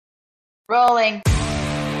Rolling.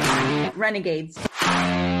 Renegades.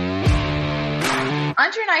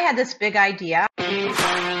 Andre and I had this big idea.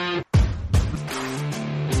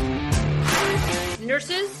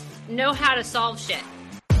 Nurses know how to solve shit.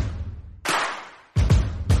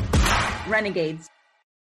 Renegades.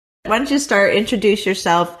 Why don't you start, introduce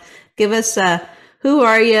yourself, give us who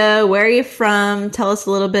are you, where are you from, tell us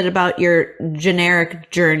a little bit about your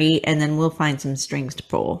generic journey, and then we'll find some strings to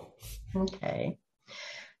pull. Okay.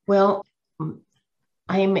 Well,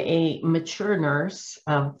 I'm a mature nurse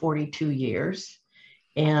of 42 years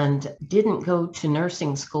and didn't go to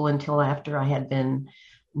nursing school until after I had been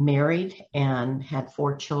married and had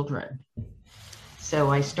 4 children. So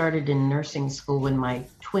I started in nursing school when my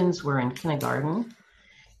twins were in kindergarten,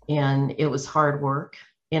 and it was hard work.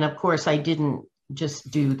 And of course, I didn't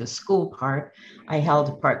just do the school part. I held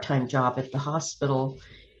a part-time job at the hospital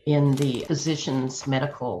in the physician's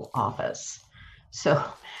medical office. So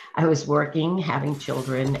I was working, having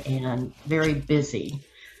children, and very busy.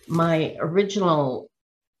 My original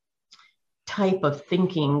type of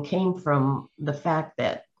thinking came from the fact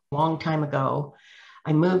that a long time ago,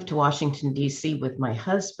 I moved to Washington, D.C. with my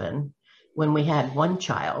husband when we had 1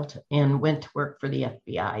 child and went to work for the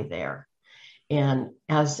FBI there. And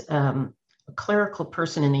as a clerical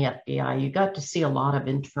person in the FBI, you got to see a lot of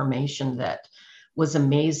information that was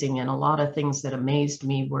amazing. And a lot of things that amazed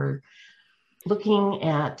me were looking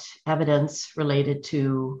at evidence related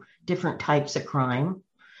to different types of crime,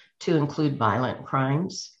 to include violent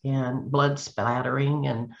crimes and blood splattering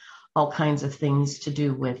and all kinds of things to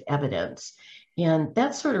do with evidence. And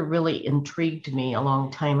that sort of really intrigued me a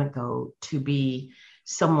long time ago, to be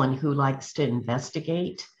someone who likes to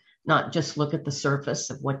investigate, not just look at the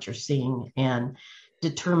surface of what you're seeing and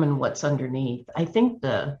determine what's underneath. I think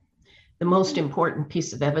the most important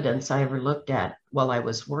piece of evidence I ever looked at while I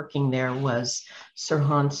was working there was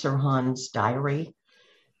Sirhan Sirhan's diary.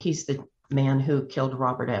 He's the man who killed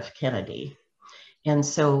Robert F. Kennedy. And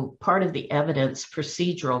so part of the evidence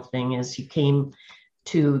procedural thing is you came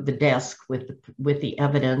to the desk with the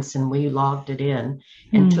evidence, and we logged it in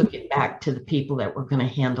and took it back to the people that were going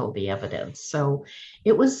to handle the evidence. So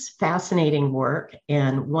it was fascinating work.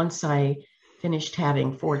 And once I finished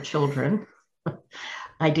having 4 children,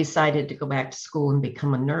 I decided to go back to school and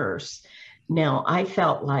become a nurse. Now, I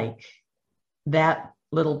felt like that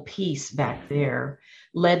little piece back there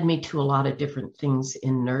led me to a lot of different things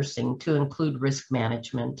in nursing, to include risk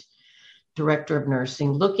management, director of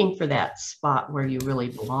nursing, looking for that spot where you really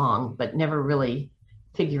belong, but never really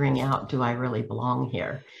figuring out, do I really belong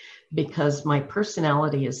here? Because my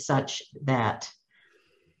personality is such that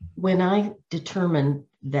when I determine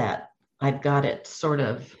that I've got it sort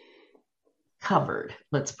of covered,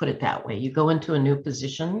 let's put it that way, you go into a new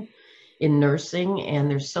position in nursing and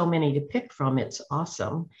there's so many to pick from, it's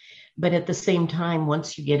awesome. But at the same time,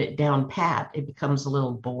 once you get it down pat, it becomes a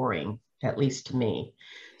little boring, at least to me.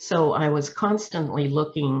 So I was constantly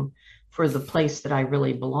looking for the place that I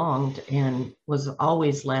really belonged and was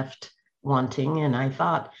always left wanting. And I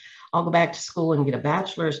thought, I'll go back to school and get a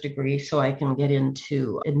bachelor's degree so I can get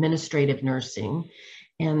into administrative nursing.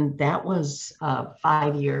 And that was a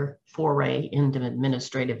 5-year foray into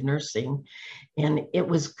administrative nursing. And it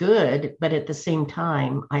was good, but at the same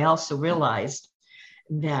time, I also realized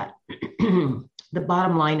that the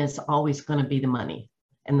bottom line is always going to be the money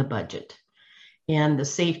and the budget. And the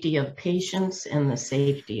safety of patients and the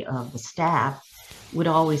safety of the staff would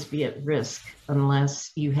always be at risk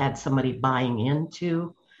unless you had somebody buying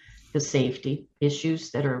into the safety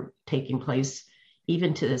issues that are taking place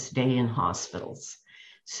even to this day in hospitals.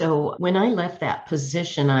 So when I left that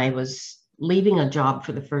position, I was leaving a job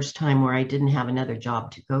for the first time where I didn't have another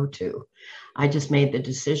job to go to. I just made the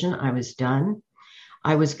decision. I was done.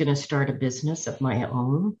 I was going to start a business of my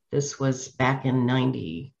own. This was back in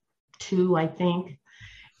 92, I think.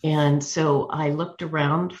 And so I looked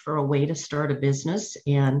around for a way to start a business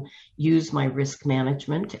and use my risk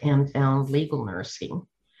management, and found legal nursing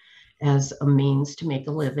as a means to make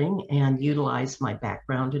a living and utilize my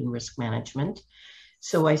background in risk management.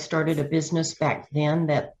 So I started a business back then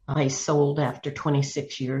that I sold after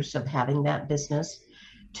 26 years of having that business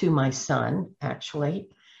to my son, actually.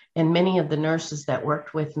 And many of the nurses that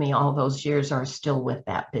worked with me all those years are still with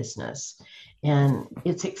that business. And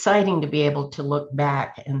it's exciting to be able to look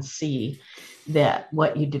back and see that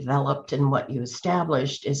what you developed and what you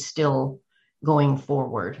established is still going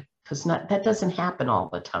forward, because that doesn't happen all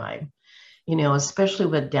the time, especially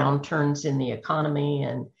with downturns in the economy.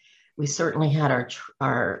 And we certainly had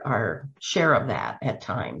our share of that at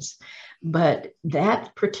times. But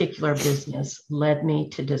that particular business led me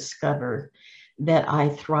to discover that I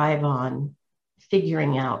thrive on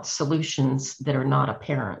figuring out solutions that are not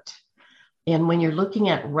apparent. And when you're looking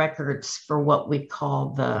at records for what we call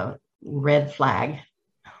the red flag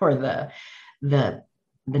or the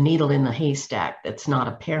needle in the haystack that's not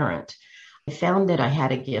apparent, I found that I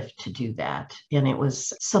had a gift to do that. And it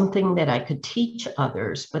was something that I could teach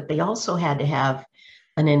others, but they also had to have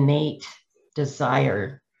an innate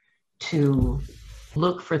desire to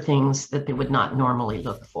look for things that they would not normally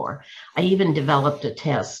look for. I even developed a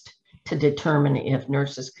test to determine if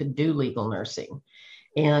nurses could do legal nursing.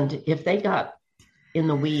 And if they got in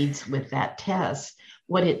the weeds with that test,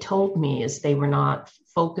 what it told me is they were not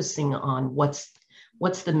focusing on what's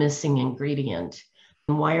the missing ingredient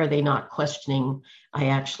and why are they not questioning. I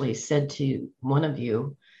actually said to one of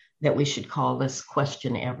you that we should call this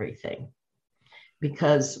question everything.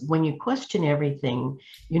 Because when you question everything,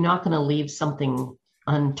 you're not going to leave something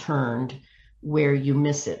unturned where you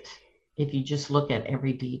miss it if you just look at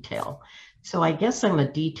every detail. So I guess I'm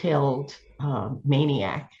a detailed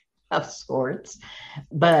maniac of sorts,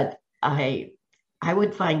 but I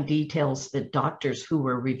would find details that doctors who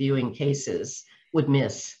were reviewing cases would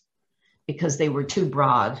miss because they were too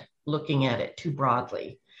broad, looking at it too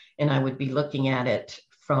broadly. And I would be looking at it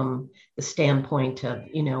from the standpoint of,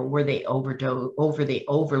 were they over the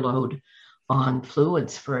overload on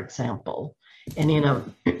fluids, for example. And in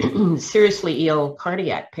a seriously ill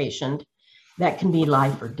cardiac patient, that can be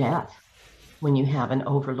life or death when you have an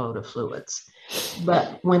overload of fluids.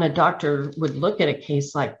 But when a doctor would look at a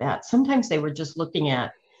case like that, sometimes they were just looking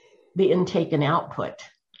at the intake and output.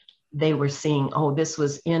 They were seeing, oh, this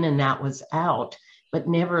was in and that was out, but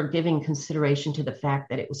never giving consideration to the fact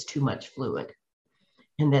that it was too much fluid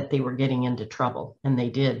and that they were getting into trouble. And they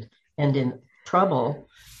did end in trouble,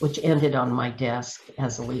 which ended on my desk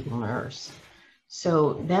as a legal nurse.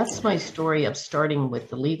 So that's my story of starting with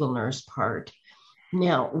the legal nurse part.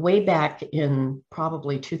 Now, way back in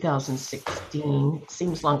probably 2016,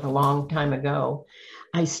 seems like a long time ago,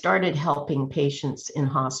 I started helping patients in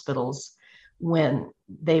hospitals when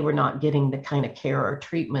they were not getting the kind of care or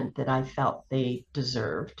treatment that I felt they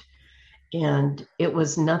deserved. And it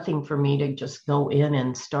was nothing for me to just go in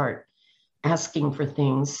and start asking for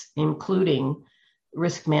things, including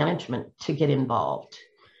risk management, to get involved.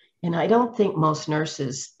 And I don't think most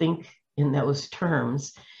nurses think in those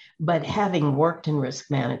terms, but having worked in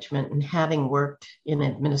risk management and having worked in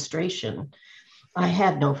administration, I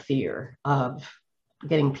had no fear of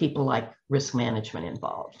getting people like risk management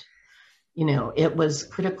involved. It was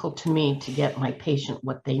critical to me to get my patient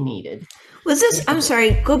what they needed. I'm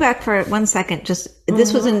sorry, go back for 1 second.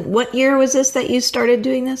 This was in what year was this that you started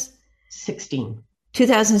doing this?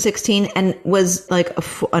 2016. And was like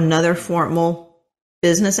another formal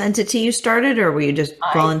business entity you started, or were you just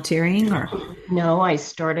volunteering? No, I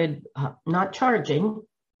started not charging.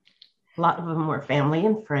 A lot of them were family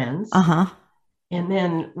and friends. And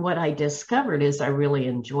then what I discovered is I really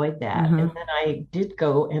enjoyed that. And then I did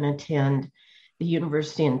go and attend the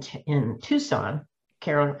university in Tucson,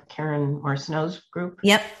 Karen Marcineau's group.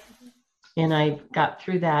 Yep. And I got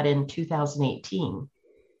through that in 2018.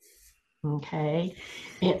 Okay.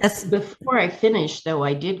 Before I finished, though,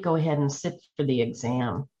 I did go ahead and sit for the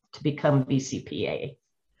exam to become BCPA.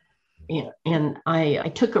 And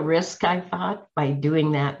I took a risk, I thought, by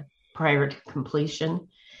doing that prior to completion,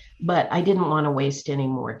 but I didn't want to waste any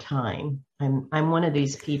more time. I'm one of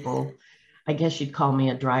these people, I guess you'd call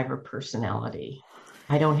me a driver personality.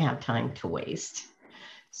 I don't have time to waste.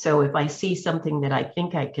 So if I see something that I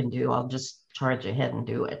think I can do, I'll just charge ahead and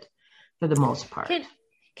do it for the most part.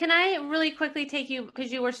 Can I really quickly take you,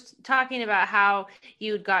 because you were talking about how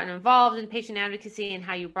you'd gotten involved in patient advocacy and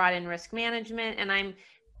how you brought in risk management. And I'm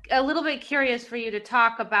a little bit curious for you to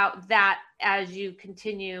talk about that as you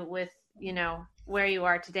continue with, where you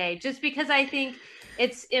are today, just because I think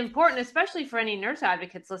it's important, especially for any nurse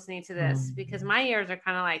advocates listening to this, because my ears are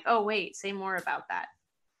kind of like, oh, wait, say more about that.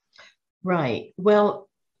 Right. Well,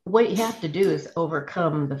 what you have to do is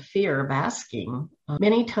overcome the fear of asking.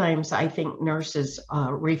 Many times I think nurses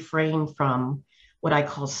refrain from what I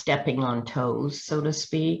call stepping on toes, so to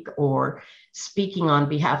speak, or speaking on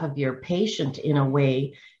behalf of your patient in a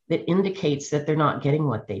way that indicates that they're not getting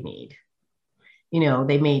what they need.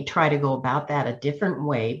 They may try to go about that a different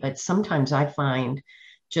way, but sometimes I find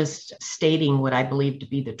just stating what I believe to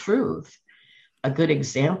be the truth. A good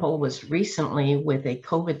example was recently with a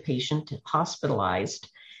COVID patient hospitalized.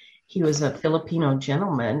 He was a Filipino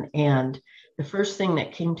gentleman, and the first thing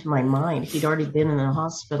that came to my mind, he'd already been in the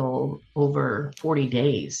hospital over 40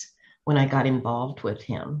 days when I got involved with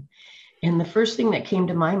him. And the first thing that came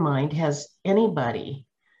to my mind, has anybody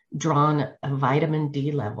drawn a vitamin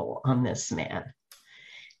D level on this man?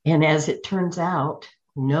 And as it turns out,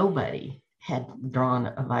 nobody had drawn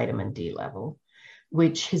a vitamin D level,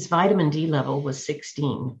 which his vitamin D level was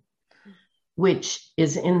 16, which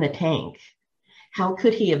is in the tank. How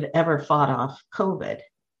could he have ever fought off COVID?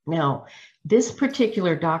 Now, this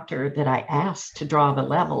particular doctor that I asked to draw the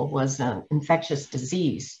level was an infectious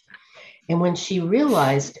disease. And when she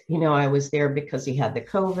realized, I was there because he had the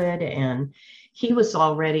COVID and he was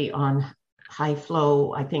already on high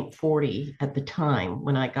flow, I think 40 at the time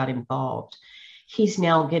when I got involved. He's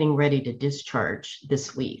now getting ready to discharge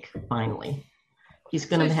this week, finally. He's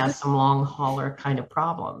going to have some long hauler kind of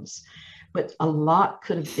problems, but a lot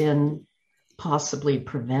could have been possibly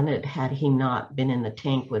prevented had he not been in the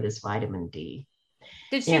tank with his vitamin D.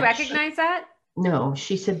 Did she recognize that? No,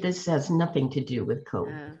 she said this has nothing to do with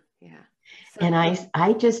COVID. Yeah. So, and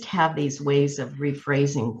I just have these ways of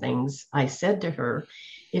rephrasing things. I said to her,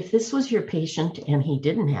 if this was your patient and he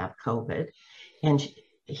didn't have COVID and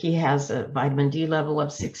he has a vitamin D level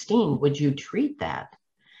of 16, would you treat that?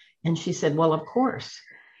 And she said, well, of course.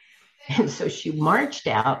 And so she marched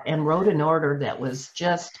out and wrote an order that was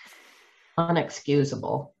just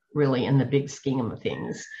unexcusable, really, in the big scheme of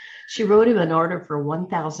things. She wrote him an order for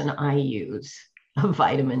 1,000 IUs of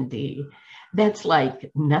vitamin D. That's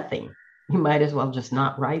like nothing. You might as well just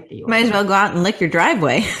not write the order. Might as well go out and lick your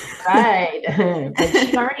driveway. Right.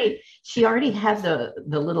 But she already had the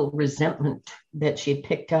little resentment that she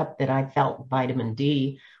picked up that I felt vitamin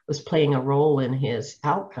D was playing a role in his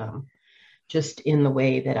outcome, just in the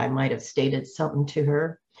way that I might have stated something to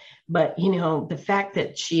her. But, the fact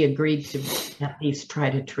that she agreed to at least try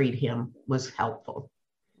to treat him was helpful.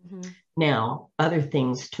 Mm-hmm. Now, other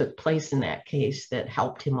things took place in that case that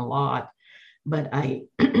helped him a lot. But I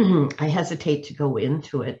hesitate to go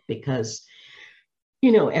into it because,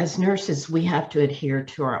 as nurses, we have to adhere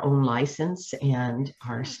to our own license and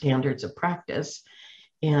our standards of practice.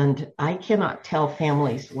 And I cannot tell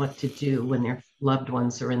families what to do when their loved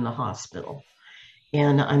ones are in the hospital.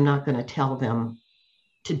 And I'm not going to tell them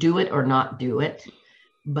to do it or not do it.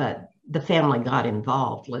 But the family got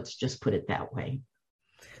involved. Let's just put it that way.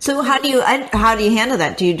 So how do you handle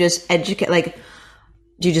that? Do you just educate?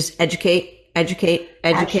 Do you just educate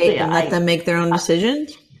Actually, and let them make their own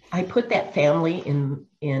decisions? I put that family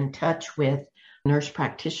in touch with a nurse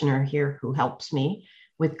practitioner here who helps me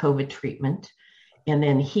with COVID treatment. And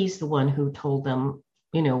then he's the one who told them,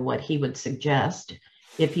 what he would suggest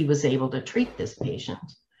if he was able to treat this patient.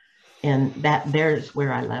 And there's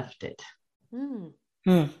where I left it. And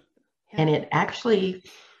it actually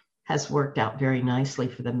has worked out very nicely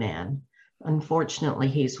for the man. Unfortunately,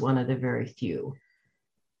 he's one of the very few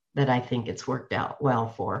that I think it's worked out well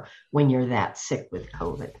for when you're that sick with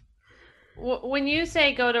COVID. When you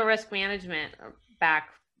say go to risk management back,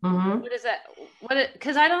 what is that?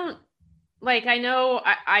 Because I don't, I know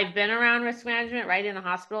I've been around risk management, right? In the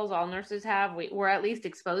hospitals, all nurses have. We're at least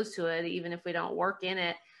exposed to it, even if we don't work in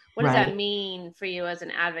it. What does that mean for you as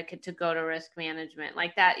an advocate to go to risk management?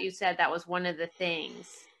 Like that, you said that was one of the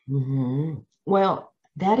things. Well,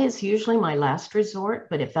 that is usually my last resort,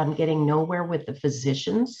 but if I'm getting nowhere with the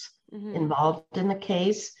physicians involved in the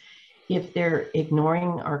case, if they're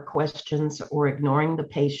ignoring our questions or ignoring the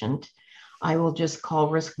patient, I will just call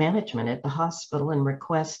risk management at the hospital and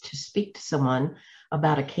request to speak to someone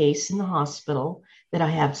about a case in the hospital that I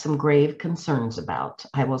have some grave concerns about.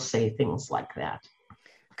 I will say things like that.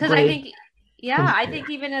 Because I think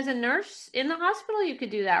even as a nurse in the hospital, you could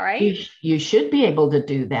do that, right? You should be able to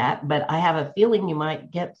do that, but I have a feeling you might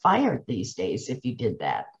get fired these days if you did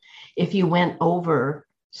that. If you went over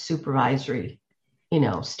supervisory,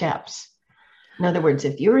 steps. In other words,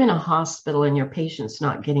 if you're in a hospital and your patient's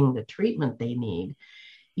not getting the treatment they need,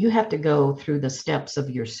 you have to go through the steps of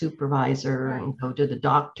your supervisor and go to the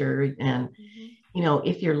doctor. And,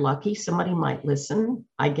 if you're lucky, somebody might listen.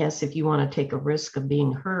 I guess if you want to take a risk of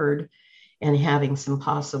being heard and having some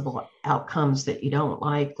possible outcomes that you don't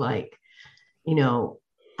like,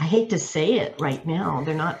 I hate to say it right now,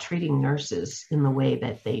 they're not treating nurses in the way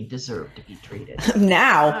that they deserve to be treated.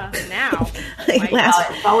 Now.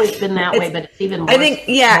 It's always been that way, but it's even worse. I think,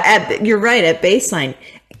 you're right, at baseline.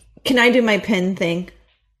 Can I do my pin thing?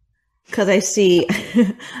 Because I see.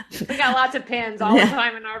 We got lots of pins all the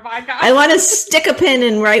time in our podcast. I want to stick a pin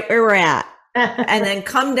in right where we're at and then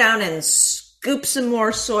come down and scoop some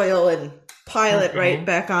more soil and pile it right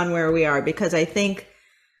back on where we are, because I think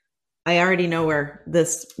I already know where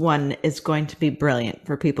this one is going to be brilliant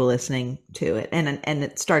for people listening to it. And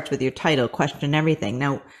it starts with your title, question everything.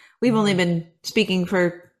 Now, we've only been speaking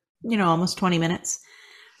for, almost 20 minutes.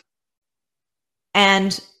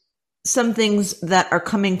 And some things that are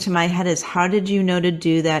coming to my head is, how did you know to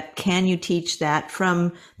do that? Can you teach that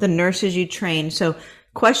from the nurses you train? So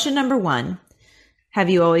question number one, has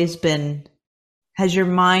your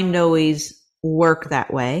mind always worked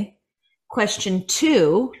that way? Question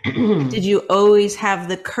two, did you always have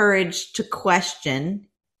the courage to question,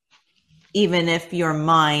 even if your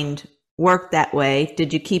mind worked that way?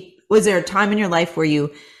 Was there a time in your life where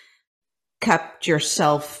you kept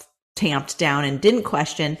yourself tamped down and didn't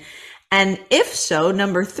question? And if so,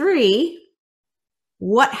 number three,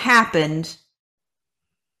 what happened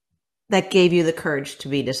that gave you the courage to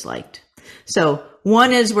be disliked? So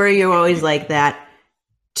one is where you're always like that.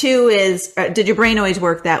 Two is, did your brain always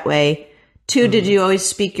work that way? Two, did you always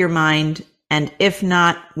speak your mind? And if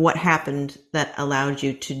not, what happened that allowed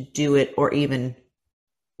you to do it, or even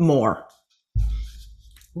more?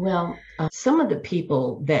 Well, some of the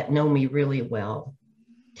people that know me really well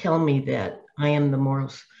tell me that I am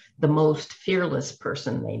the most fearless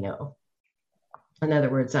person they know. In other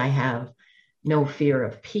words, I have no fear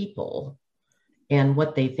of people and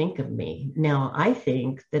what they think of me. Now, I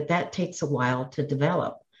think that takes a while to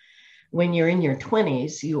develop. When you're in your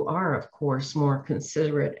 20s, you are, of course, more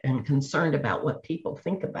considerate and concerned about what people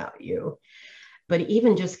think about you. But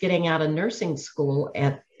even just getting out of nursing school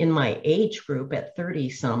in my age group at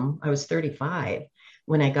 30-some, I was 35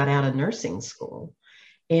 when I got out of nursing school.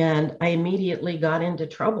 And I immediately got into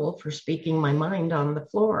trouble for speaking my mind on the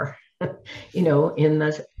floor, in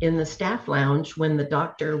the staff lounge, when the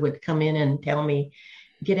doctor would come in and tell me,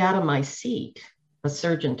 get out of my seat. A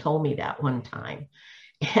surgeon told me that one time.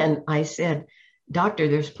 And I said, doctor,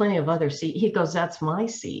 there's plenty of other seats. He goes, that's my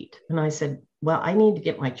seat. And I said, well, I need to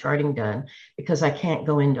get my charting done because I can't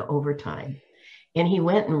go into overtime. And he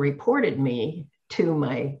went and reported me to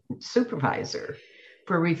my supervisor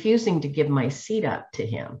for refusing to give my seat up to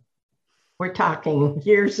him. We're talking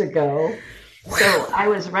years ago. So I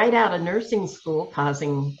was right out of nursing school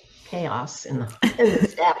causing chaos in the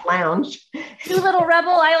staff lounge. You little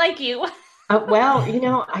rebel, I like you.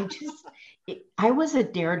 Well, I was a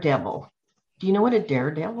daredevil. Do you know what a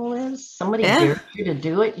daredevil is? Somebody dares you to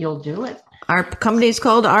do it, you'll do it. Our company's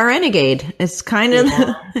called Our Renegade. It's kind of,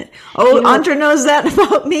 Andra knows that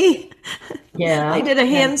about me. Yeah. I did a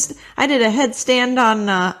headstand on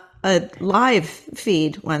a live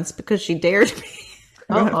feed once because she dared me.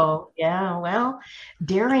 Yeah. Well,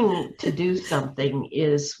 daring to do something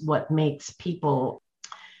is what makes people,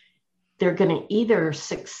 they're going to either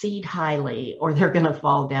succeed highly or they're going to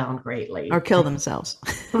fall down greatly. Or kill themselves.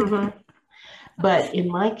 Mm-hmm. But in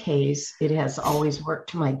my case, it has always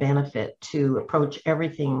worked to my benefit to approach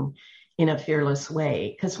everything in a fearless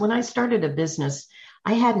way. Because when I started a business,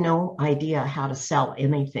 I had no idea how to sell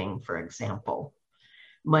anything, for example,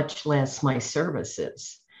 much less my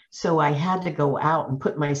services. So I had to go out and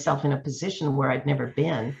put myself in a position where I'd never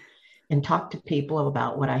been and talk to people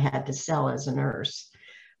about what I had to sell as a nurse.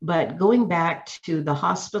 But going back to the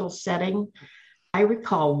hospital setting, I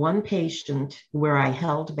recall one patient where I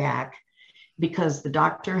held back because the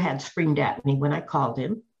doctor had screamed at me when I called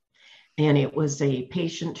him. And it was a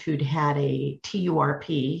patient who'd had a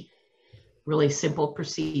TURP, really simple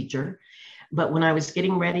procedure. But when I was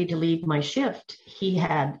getting ready to leave my shift, he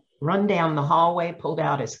had run down the hallway, pulled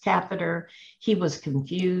out his catheter. He was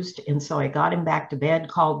confused. And so I got him back to bed,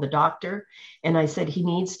 called the doctor, and I said, he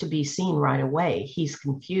needs to be seen right away. He's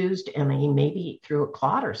confused and he maybe threw a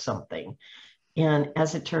clot or something. And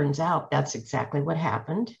as it turns out, that's exactly what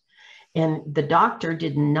happened. And the doctor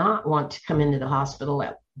did not want to come into the hospital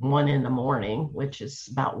at 1 a.m, which is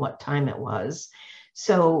about what time it was.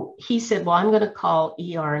 So he said, well, I'm going to call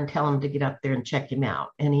ER and tell him to get up there and check him out.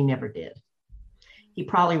 And he never did. He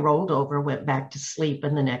probably rolled over, went back to sleep,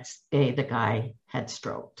 and the next day the guy had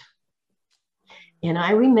stroked. And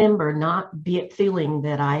I remember not feeling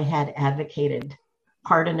that I had advocated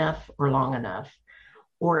hard enough or long enough.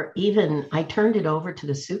 Or even I turned it over to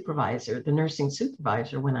the supervisor, the nursing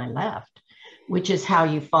supervisor, when I left, which is how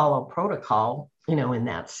you follow protocol, in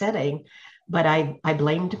that setting. But I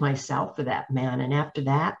blamed myself for that, man. And after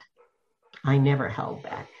that, I never held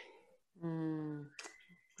back.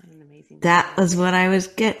 That was what I was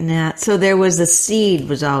getting at. So the seed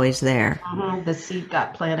was always there. Mm-hmm. The seed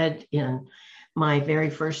got planted in my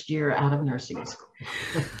very first year out of nursing school.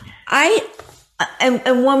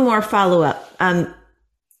 And one more follow-up.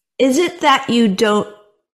 Is it that you don't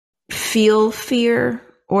feel fear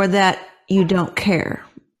or that you don't care?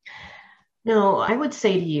 No, I would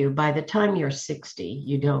say to you, by the time you're 60,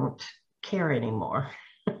 you don't care anymore.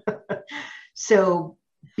 So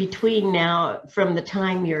between now, from the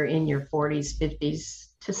time you're in your 40s, 50s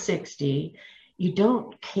to 60, you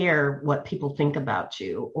don't care what people think about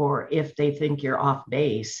you or if they think you're off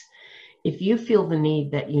base. If you feel the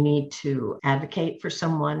need that you need to advocate for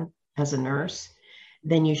someone as a nurse,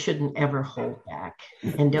 then you shouldn't ever hold back,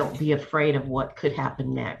 and don't be afraid of what could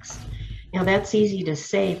happen next. Now, that's easy to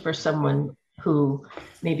say for someone who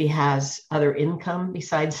maybe has other income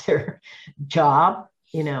besides their job,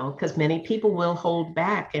 because many people will hold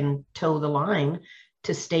back and toe the line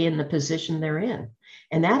to stay in the position they're in.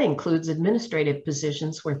 And that includes administrative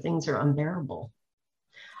positions where things are unbearable.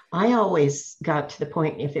 I always got to the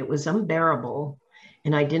point, if it was unbearable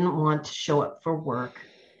and I didn't want to show up for work,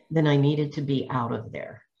 then I needed to be out of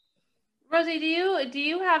there. Rosie, do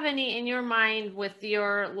you have any in your mind, with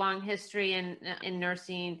your long history in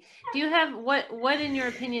nursing? Do you have what in your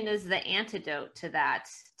opinion is the antidote to that,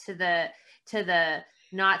 to the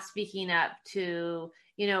not speaking up, to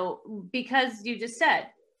because you just said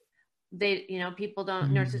they people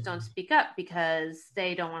don't, nurses don't speak up because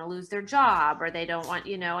they don't want to lose their job, or they don't want,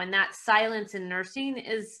 and that silence in nursing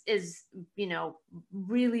is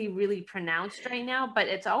really, really pronounced right now, but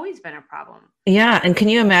it's always been a problem. Yeah. And can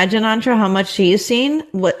you imagine, Antra, how much she's seen,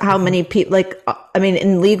 how many people,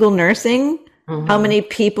 in legal nursing, how many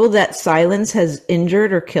people that silence has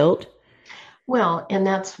injured or killed? Well, and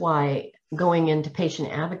that's why going into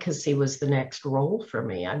patient advocacy was the next role for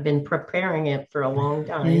me. I've been preparing it for a long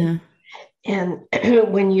time. Yeah. And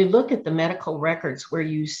when you look at the medical records, where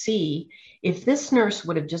you see, if this nurse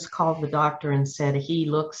would have just called the doctor and said he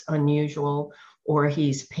looks unusual, or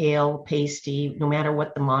he's pale, pasty, no matter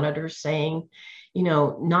what the monitor's saying,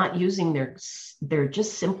 not using their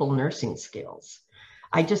just simple nursing skills.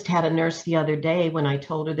 I just had a nurse the other day, when I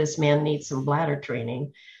told her this man needs some bladder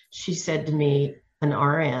training, she said to me, an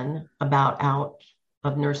RN, about out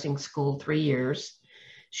of nursing school 3 years,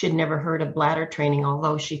 she'd never heard of bladder training,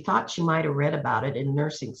 although she thought she might have read about it in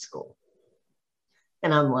nursing school.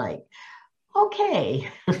 And I'm like, okay,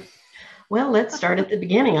 well, let's start at the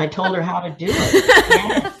beginning. I told her how to do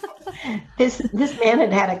it. This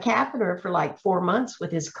man had a catheter for like 4 months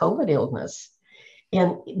with his COVID illness,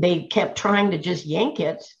 and they kept trying to just yank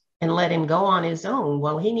it and let him go on his own.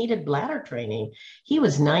 Well, he needed bladder training. He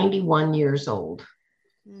was 91 years old.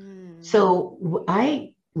 So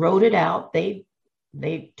I wrote it out. They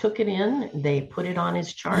took it in, they put it on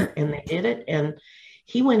his chart, and they did it. And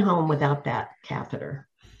he went home without that catheter.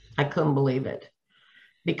 I couldn't believe it,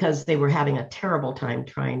 because they were having a terrible time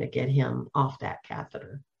trying to get him off that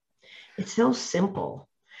catheter. It's so simple.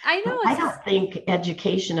 I know. I don't think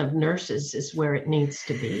education of nurses is where it needs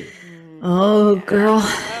to be. Oh, girl.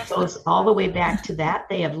 It goes all the way back to that.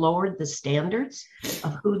 They have lowered the standards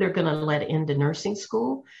of who they're going to let into nursing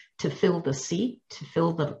school to fill the seat, to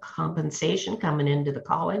fill the compensation coming into the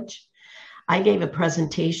college. I gave a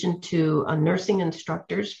presentation to nursing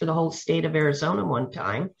instructors for the whole state of Arizona one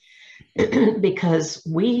time because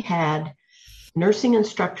we had nursing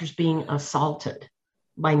instructors being assaulted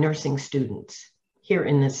by nursing students here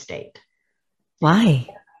in this state. Why?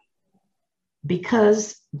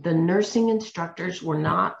 Because the nursing instructors were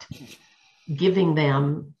not giving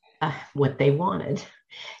them what they wanted.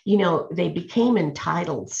 They became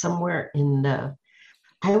entitled somewhere in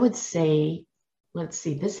I would say, let's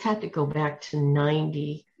see, this had to go back to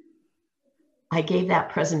 90. I gave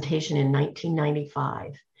that presentation in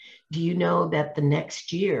 1995. Do you know that the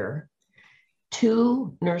next year,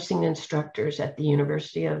 2 nursing instructors at the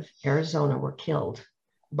University of Arizona were killed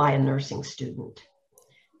by a nursing student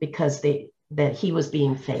because that he was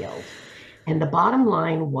being failed. And the bottom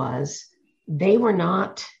line was, they were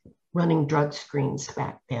not running drug screens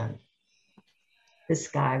back then. This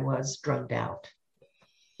guy was drugged out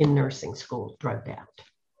in nursing school, drugged out,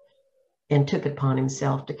 and took it upon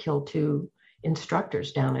himself to kill 2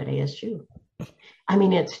 instructors down at ASU. I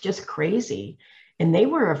mean, it's just crazy. And they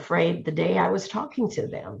were afraid the day I was talking to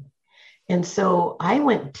them. And so I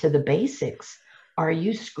went to the basics. Are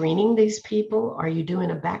you screening these people? Are you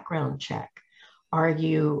doing a background check? Are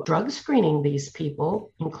you drug screening these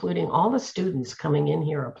people, including all the students coming in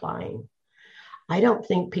here applying? I don't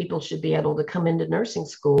think people should be able to come into nursing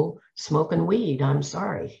school smoking weed. I'm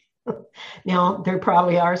sorry. Now, there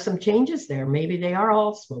probably are some changes there. Maybe they are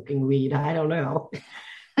all smoking weed. I don't know.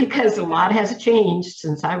 Because a lot has changed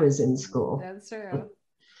since I was in school. That's true.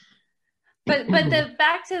 But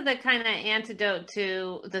back to the kind of antidote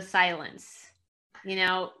to the silence,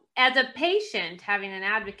 as a patient, having an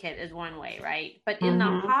advocate is one way, right? But in the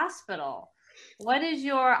hospital,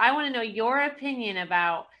 I want to know your opinion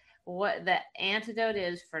about what the antidote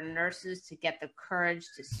is for nurses to get the courage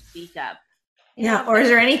to speak up. Yeah. Or is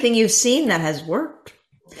there anything you've seen that has worked?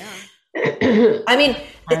 Yeah. I mean,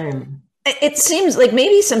 it seems like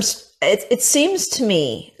maybe some it seems to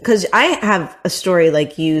me, because I have a story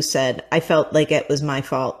like you said, I felt like it was my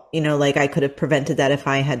fault, like I could have prevented that if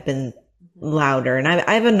I had been louder. And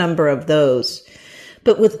I have a number of those.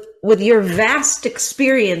 But with your vast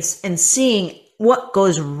experience and seeing what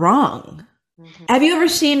goes wrong, have you ever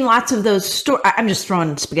seen lots of those stories? I'm just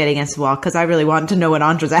throwing spaghetti against the wall because I really want to know what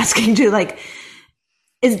Andra's asking too. Like,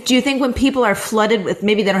 do you think when people are flooded with,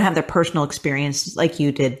 maybe they don't have their personal experience like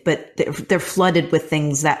you did, but they're flooded with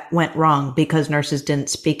things that went wrong because nurses didn't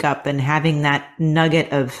speak up, and having that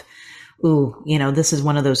nugget of, ooh, this is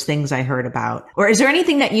one of those things I heard about? Or is there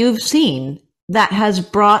anything that you've seen that has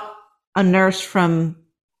brought a nurse from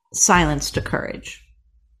silence to courage?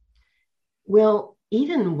 Well,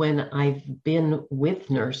 even when I've been with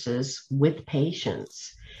nurses, with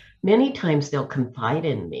patients, many times they'll confide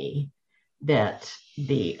in me that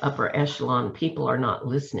the upper echelon people are not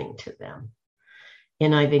listening to them.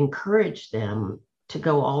 And I've encouraged them to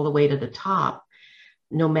go all the way to the top,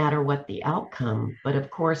 no matter what the outcome. But of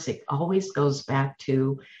course, it always goes back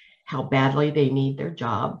to how badly they need their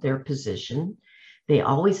job, their position. They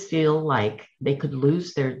always feel like they could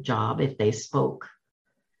lose their job if they spoke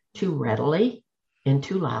too readily and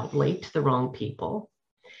too loudly to the wrong people.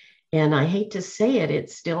 And I hate to say it,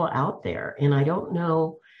 it's still out there. And I don't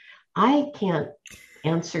know, I can't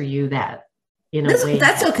answer you that in a way.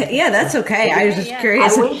 That's okay. Yeah, that's okay. I was just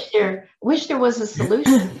curious. I wish there was a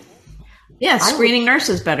solution. Yeah, screening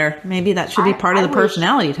nurses better. Maybe that should be part of the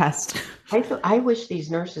personality test. I wish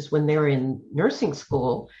these nurses, when they're in nursing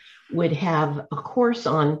school, would have a course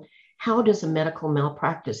on how does a medical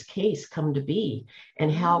malpractice case come to be,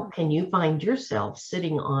 and how can you find yourself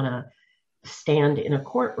sitting on a stand in a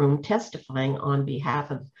courtroom testifying on behalf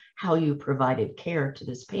of how you provided care to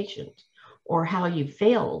this patient, or how you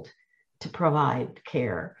failed to provide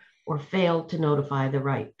care, or failed to notify the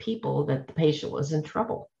right people that the patient was in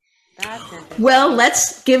trouble. Well,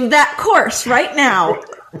 let's give that course right now.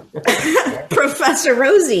 Professor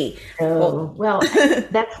Rosie. Well,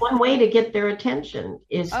 that's one way to get their attention,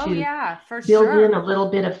 is to for build sure. in a little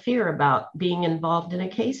bit of fear about being involved in a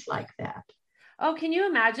case like that. Oh, can you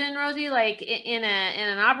imagine, Rosie, like in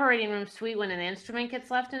an operating room suite when an instrument gets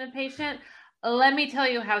left in a patient? Let me tell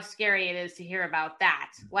you how scary it is to hear about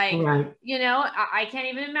that. Like, Right. I can't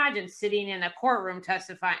even imagine sitting in a courtroom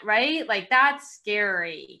testifying, right? Like, that's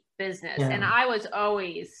scary business. Yeah. And I was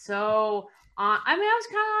always so I was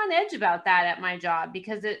kind of on edge about that at my job,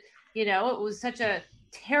 because it was such a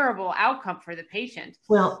terrible outcome for the patient.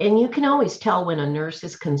 Well, and you can always tell when a nurse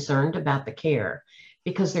is concerned about the care,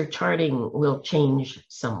 because their charting will change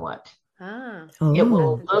somewhat. It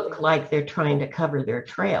will look like they're trying to cover their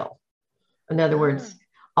trail. In other words,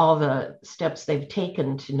 all the steps they've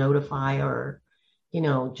taken to notify, or,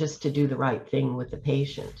 just to do the right thing with the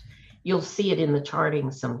patient. You'll see it in the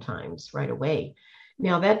charting sometimes right away.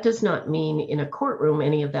 Now, that does not mean in a courtroom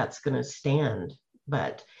any of that's going to stand,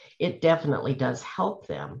 but it definitely does help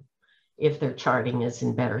them if their charting is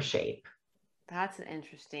in better shape. That's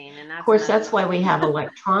interesting. And of course, that's why we have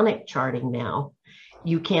electronic charting now.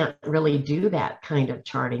 You can't really do that kind of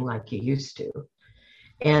charting like you used to.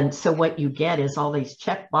 And so what you get is all these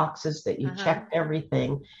check boxes that you checked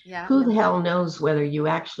everything. Yeah. Who the hell knows whether you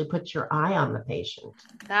actually put your eye on the patient?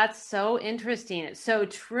 That's so interesting. It's so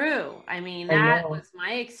true. I mean, that was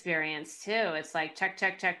my experience too. It's like check,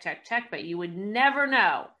 check, check, check, check, but you would never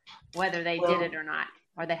know whether they did it or not,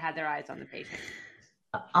 or they had their eyes on the patient.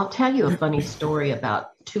 I'll tell you a funny story about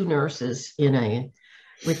two nurses in a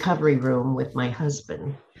recovery room with my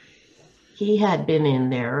husband. He had been in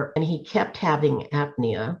there and he kept having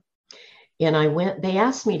apnea. And they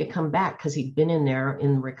asked me to come back because he'd been in there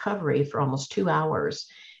in recovery for almost 2 hours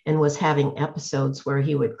and was having episodes where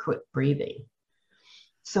he would quit breathing.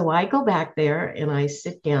 So I go back there and I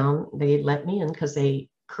sit down. They let me in because they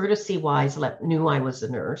courtesy-wise knew I was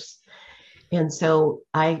a nurse. And so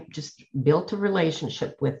I just built a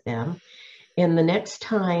relationship with them. And the next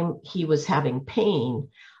time he was having pain,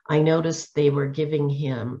 I noticed they were giving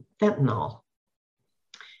him fentanyl.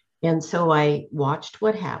 And so I watched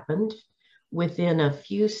what happened. Within a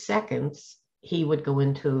few seconds, he would go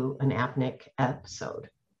into an apneic episode.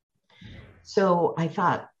 So I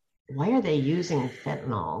thought, why are they using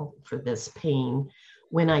fentanyl for this pain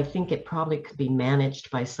when I think it probably could be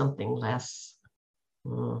managed by something less?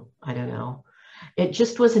 I don't know. It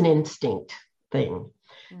just was an instinct thing.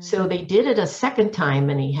 So they did it a second time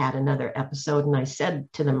and he had another episode. And I said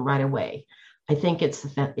to them right away, I think it's the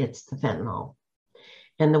fentanyl.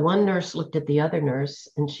 And the one nurse looked at the other nurse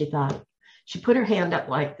and she put her hand up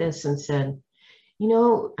like this and said,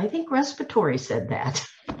 I think respiratory said that.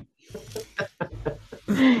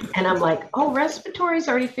 And I'm like, oh, respiratory's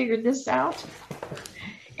already figured this out.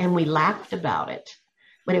 And we laughed about it.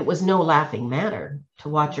 But it was no laughing matter to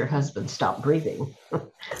watch your husband stop breathing.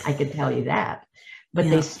 I could tell you that. But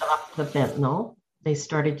they stopped the fentanyl. They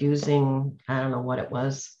started using, I don't know what it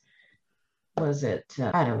was. Was it,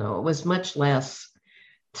 I don't know. It was much less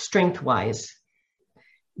strength-wise.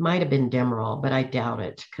 Might have been Demerol, but I doubt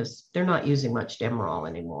it because they're not using much Demerol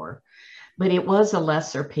anymore. But it was a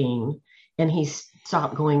lesser pain, and he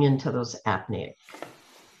stopped going into those apneic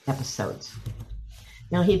episodes.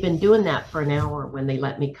 Now, he'd been doing that for an hour when they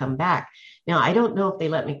let me come back. Now, I don't know if they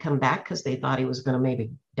let me come back because they thought he was going to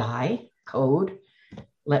maybe die, code,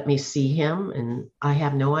 let me see him. And I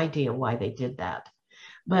have no idea why they did that.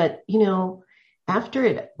 But, you know, after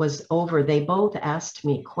it was over, they both asked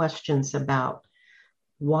me questions about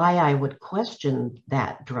why I would question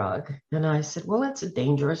that drug. And I said, well, it's a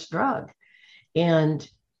dangerous drug. And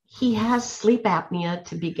he has sleep apnea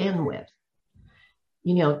to begin with.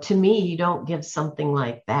 You know, to me, you don't give something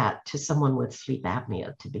like that to someone with sleep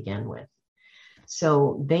apnea to begin with.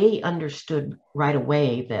 So they understood right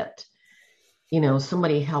away that, you know,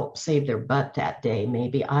 somebody helped save their butt that day.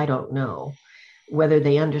 Maybe, I don't know whether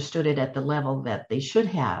they understood it at the level that they should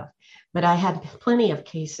have. But I had plenty of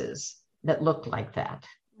cases that looked like that,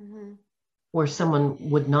 where someone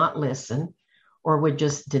would not listen or would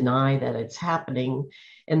just deny that it's happening.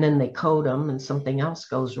 And then they code them and something else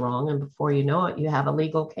goes wrong. And before you know it, you have a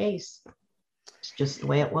legal case. It's just the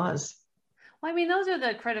way it was. Well, I mean, those are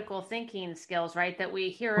the critical thinking skills, right? That we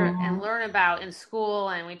hear and learn about in school,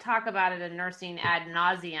 and we talk about it in nursing ad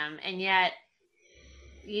nauseum. And yet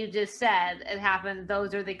you just said it happened.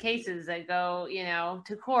 Those are the cases that go, you know,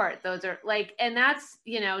 to court. Those are like, and that's,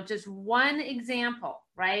 you know, just one example,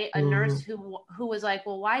 right? A nurse who was like,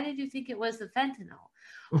 well, why did you think it was the fentanyl?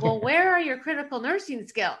 Well, where are your critical nursing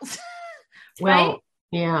skills? Well, right?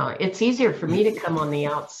 Yeah, it's easier for me to come on the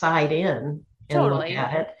outside in and look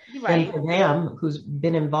at it than for them who's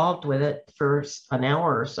been involved with it for an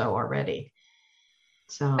hour or so already.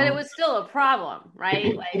 So, but it was still a problem,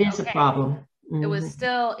 right? Like, it is a problem. It was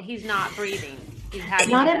still, he's not breathing. He's having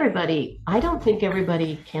not everybody. I don't think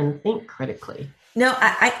everybody can think critically. No,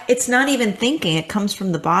 it's not even thinking. It comes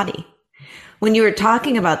from the body. When you were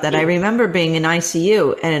talking about that, I remember being in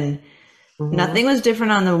ICU and nothing was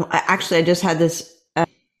different on the, actually, I just had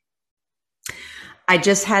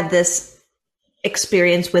this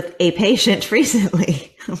experience with a patient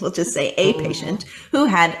recently. We'll just say a patient who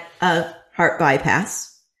had a heart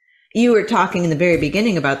bypass. You were talking in the very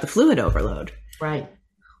beginning about the fluid overload. Right.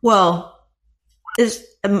 Well, is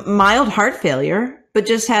a mild heart failure, but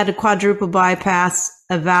just had a quadruple bypass,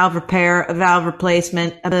 a valve repair, a valve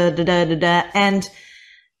replacement, and the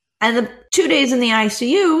 2 days in the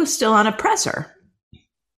ICU still on a pressor.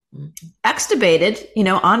 Extubated, you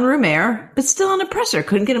know, on room air, but still on a pressor.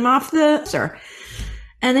 Couldn't get him off the pressor.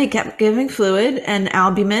 And they kept giving fluid and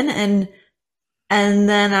albumin, and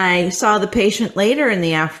then I saw the patient later in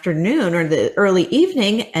the afternoon or the early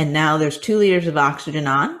evening, and now there's 2 liters of oxygen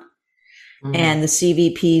on, and the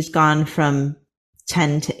CVP's gone from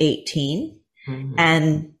 10 to 18,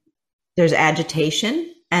 and there's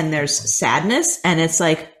agitation and there's sadness, and it's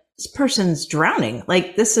like, this person's drowning.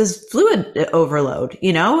 Like, this is fluid overload,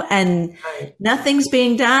 you know, and nothing's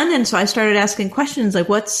being done. And so I started asking questions like,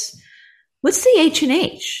 what's the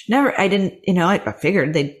H&H? I didn't, you know, I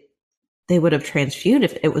figured they would have transfused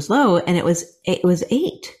if it was low, and it was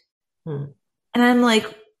 8. And I'm like,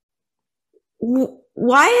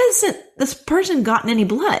 why hasn't this person gotten any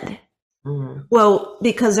blood? Well,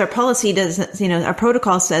 because our policy doesn't, you know, our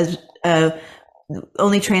protocol says,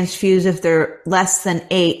 only transfuse if they're less than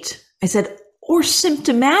 8. I said, or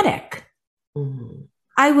symptomatic.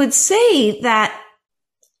 I would say that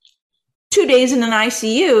 2 days in an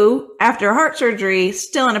ICU after heart surgery,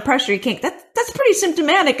 still on a pressure, you can't, that's pretty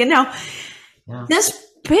symptomatic. And now this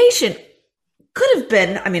patient could have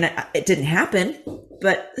been, I mean, it didn't happen,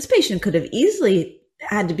 but this patient could have easily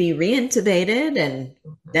had to be reintubated, and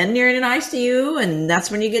then you're in an ICU, and that's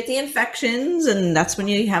when you get the infections, and that's when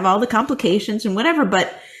you have all the complications and whatever.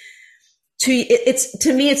 But to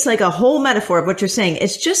me, it's like a whole metaphor of what you're saying.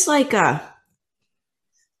 It's just like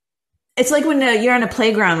it's like when you're on a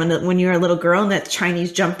playground when you're a little girl and that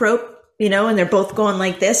Chinese jump rope, you know, and they're both going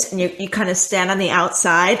like this, and you kind of stand on the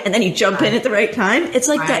outside, and then you jump in at the right time. It's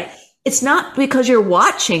like that. It's not because you're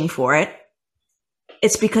watching for it.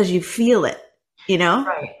 It's because you feel it. You know?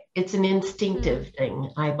 Right. It's an instinctive thing,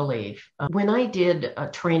 I believe. When I did a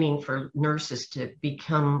training for nurses to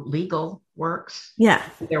become legal works,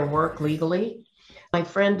 their work legally, my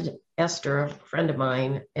friend Esther, a friend of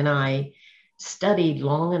mine, and I studied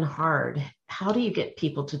long and hard how do you get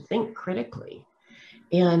people to think critically?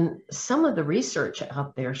 And some of the research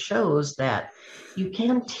out there shows that you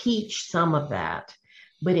can teach some of that,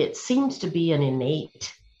 but it seems to be an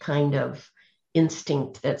innate kind of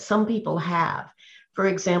instinct that some people have. For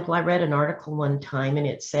example, I read an article one time and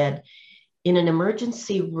it said, in an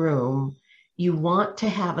emergency room, you want to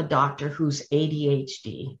have a doctor who's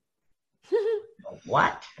ADHD.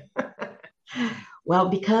 What? Well,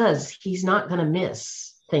 because he's not going to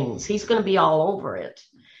miss things. He's going to be all over it,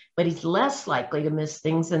 but he's less likely to miss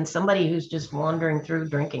things than somebody who's just wandering through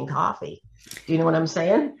drinking coffee. Do you know what I'm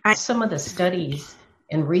saying? Some of the studies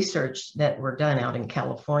and research that were done out in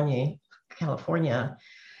California,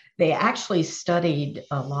 they actually studied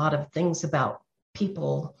a lot of things about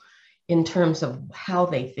people in terms of how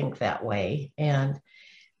they think that way. And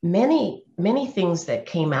many things that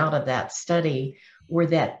came out of that study were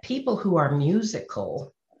that people who are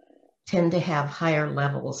musical tend to have higher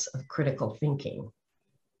levels of critical thinking.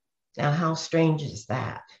 Now, how strange is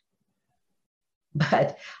that?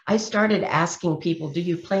 But I started asking people, do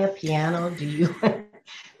you play a piano? Do you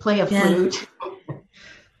play a flute?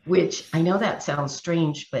 Which I know that sounds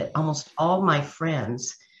strange, but almost all my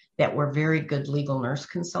friends that were very good legal nurse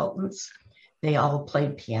consultants, they all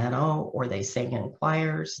played piano or they sang in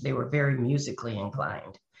choirs. They were very musically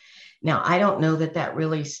inclined. Now, I don't know that that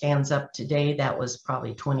really stands up today. That was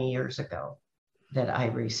probably 20 years ago that I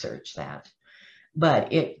researched that.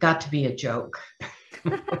 But it got to be a joke.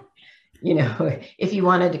 You know, if you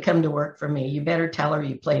wanted to come to work for me, you better tell her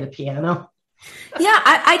you play the piano. Yeah,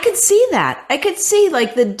 I could see that. I could see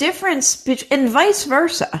like the difference and vice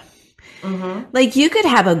versa. Mm-hmm. Like you could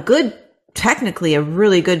have technically a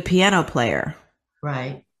really good piano player.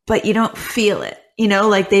 Right. But you don't feel it. You know,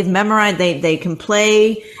 like they've memorized, they can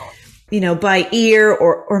play, you know, by ear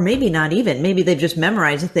or maybe not even. Maybe they've just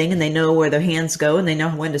memorized a thing and they know where their hands go and they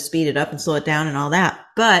know when to speed it up and slow it down and all that.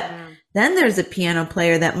 But then there's a piano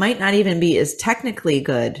player that might not even be as technically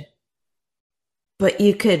good, but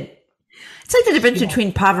you could, it's like the difference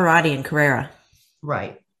between Pavarotti and Carrera.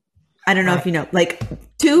 Right. I don't know if you know, like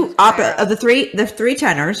two opera of the three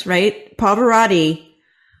tenors, right? Pavarotti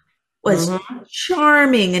was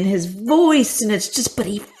charming in his voice and it's just, but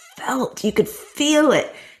he felt, you could feel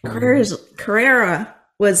it. Carrera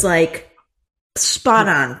was like spot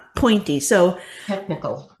on, pointy. So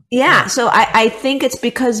technical. Yeah. So I think it's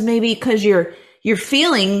because you're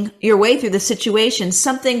feeling your way through the situation,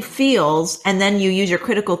 something feels, and then you use your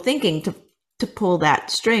critical thinking to pull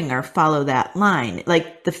that string or follow that line.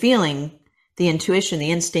 Like the feeling, the intuition,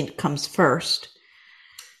 the instinct comes first.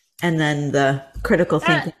 And then the critical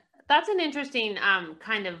thinking. That's an interesting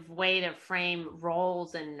kind of way to frame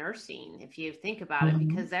roles in nursing, if you think about it,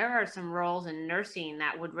 because there are some roles in nursing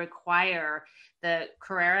that would require the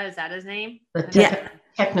Carrera, is that his name? The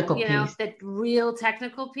technical piece. You know, the real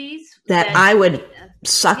technical piece. That I would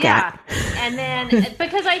suck at. And then,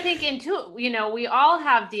 because I think, we all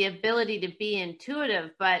have the ability to be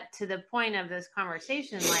intuitive, but to the point of this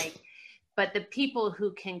conversation, but the people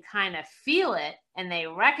who can kind of feel it and they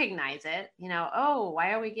recognize it,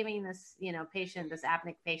 why are we giving this, patient, this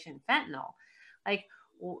apneic patient fentanyl? Like,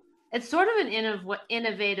 it's sort of an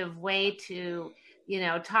innovative way to,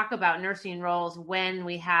 talk about nursing roles when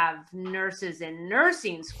we have nurses in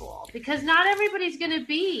nursing school, because not everybody's going to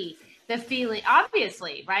be the feeling,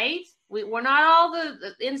 obviously, right? We're not all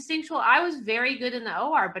the instinctual. I was very good in the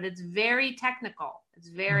OR, but it's very technical. It's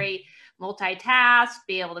very multitask,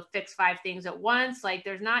 be able to fix 5 things at once. Like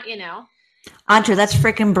there's not, Andra, that's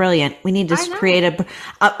freaking brilliant. We need to create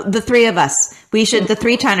the 3 of us. We should, the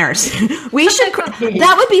 3 tenors. We should,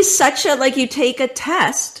 that would be such a, like you take a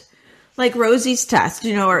test, like Rosie's test,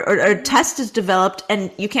 or a test is developed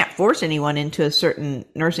and you can't force anyone into a certain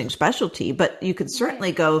nursing specialty, but you could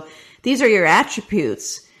certainly go, these are your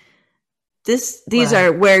attributes. These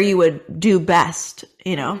are where you would do best,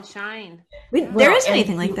 Shine. There isn't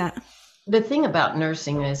anything like that. The thing about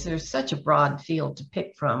nursing is there's such a broad field to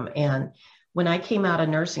pick from. And when I came out of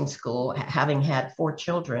nursing school, having had 4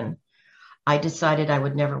 children, I decided I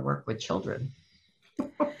would never work with children.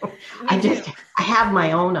 I have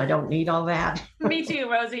my own. I don't need all that. Me too,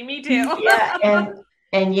 Rosie. Me too. Yeah.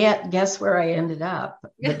 And yet, guess where I ended up?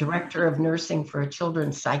 The director of nursing for a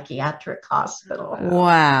children's psychiatric hospital.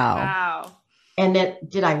 Wow. And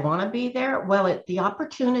did I want to be there? Well, the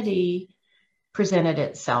opportunity presented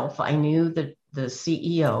itself. I knew the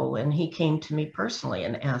CEO, and he came to me personally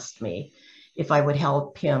and asked me if I would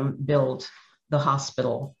help him build the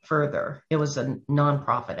hospital further. It was a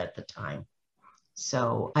nonprofit at the time.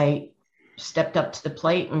 So I stepped up to the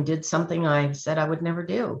plate and did something I said I would never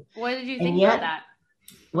do. What did you think about that?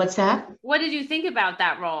 What's that? What did you think about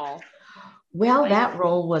that role? Well, that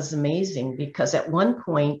role was amazing because at one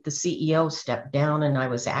point the CEO stepped down and I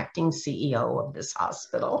was acting CEO of this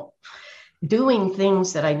hospital, doing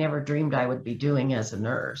things that I never dreamed I would be doing as a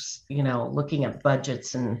nurse, looking at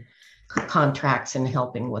budgets and contracts and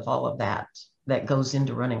helping with all of that goes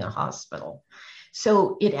into running a hospital.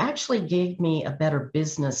 So it actually gave me a better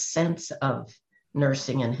business sense of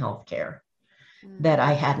nursing and healthcare that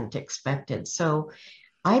I hadn't expected. So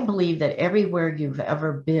I believe that everywhere you've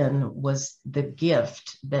ever been was the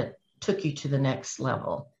gift that took you to the next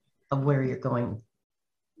level of where you're going.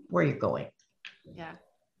 Yeah.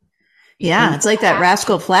 Yeah, it's like that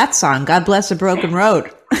Rascal Flatts song, God Bless a Broken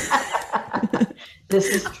Road. This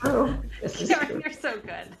is true. You're so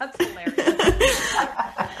good. That's hilarious.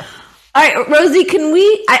 All right, Rosie, can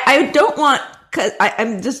we, I don't want, because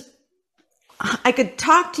I could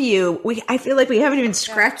talk to you. I feel like we haven't even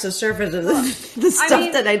scratched the surface of the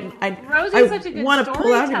stuff that Rosie's such a good want to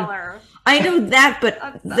pull out. I know that,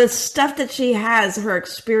 but the stuff that she has, her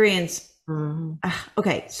experience.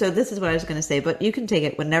 Okay, so this is what I was going to say, but you can take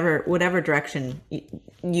it whatever direction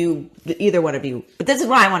either one of you. But this is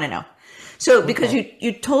what I want to know. So because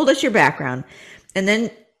you told us your background, and then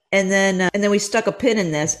we stuck a pin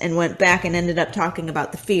in this and went back and ended up talking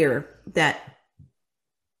about the fear that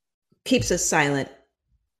keeps us silent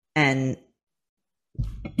and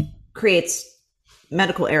creates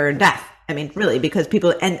medical error and death. I mean, really, because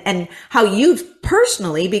people and how you've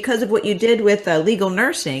personally, because of what you did with legal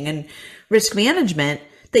nursing and risk management,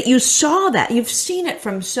 that you saw that you've seen it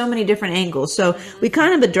from so many different angles. So we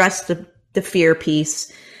kind of addressed the fear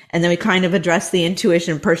piece, and then we kind of addressed the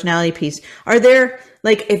intuition and personality piece. Are there,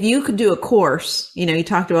 like, if you could do a course, you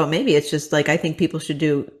talked about maybe it's just like, I think people should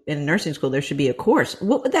do in nursing school, there should be a course.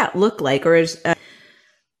 What would that look like? Or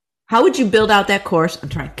how would you build out that course?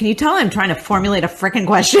 Can you tell I'm trying to formulate a freaking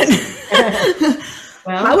question?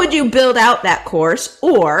 Well, how would you build out that course?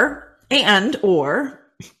 Or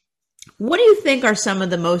what do you think are some of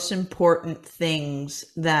the most important things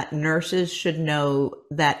that nurses should know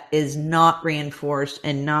that is not reinforced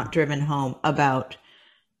and not driven home about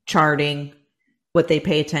charting, what they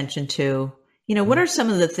pay attention to? What are some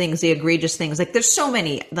of the things, the egregious things? Like, there's so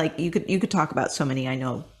many, like you could talk about so many, I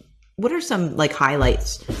know. What are some like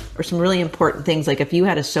highlights or some really important things? Like, if you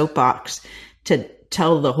had a soapbox to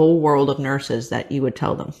tell the whole world of nurses, that you would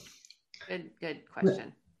tell them? Good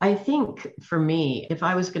question. I think for me, if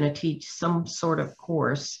I was going to teach some sort of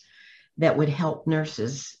course that would help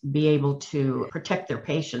nurses be able to protect their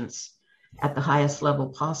patients at the highest level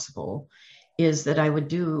possible, is that I would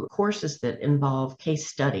do courses that involve case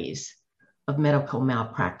studies of medical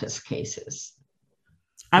malpractice cases.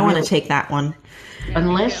 I want to take that one.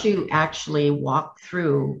 Unless you actually walk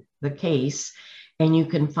through the case and you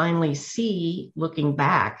can finally see, looking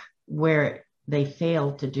back, where they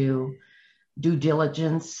failed to do due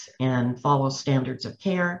diligence and follow standards of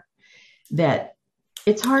care, that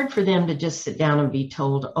it's hard for them to just sit down and be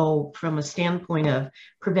told, oh, from a standpoint of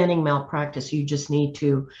preventing malpractice, you just need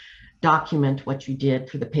to document what you did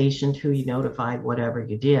for the patient, who you notified, whatever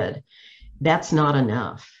you did. That's not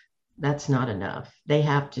enough. That's not enough. They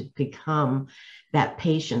have to become that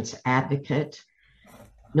patient's advocate,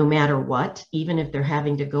 no matter what, even if they're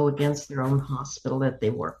having to go against their own hospital that they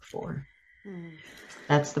work for.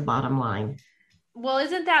 That's the bottom line. Well,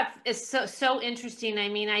 isn't that so interesting? I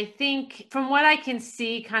mean, I think from what I can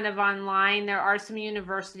see kind of online, there are some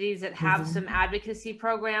universities that have some advocacy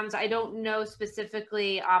programs. I don't know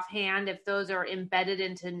specifically offhand if those are embedded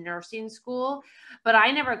into nursing school, but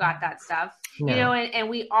I never got that stuff, No. and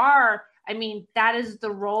we are, I mean, that is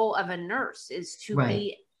the role of a nurse, is to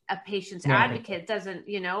be a patient's advocate.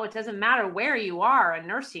 It doesn't matter where you are in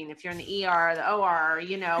nursing, if you're in the ER or the OR,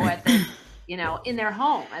 at the in their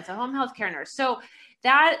home as a home health care nurse. So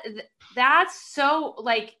that's so,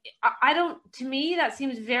 like, to me, that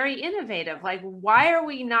seems very innovative. Like, why are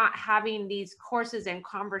we not having these courses and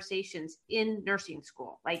conversations in nursing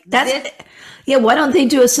school? Like, why don't they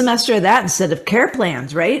do a semester of that instead of care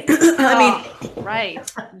plans, right?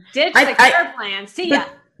 Right. Ditch the care plan. See ya.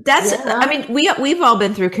 I mean, we've all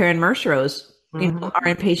been through Karen Merceau's, our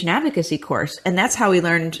inpatient advocacy course, and that's how we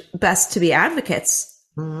learned best to be advocates.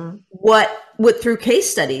 Through case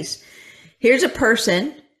studies. Here's a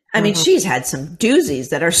person, I mean, she's had some doozies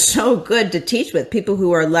that are so good to teach with, people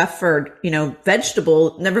who are left for,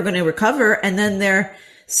 vegetable, never going to recover. And then they're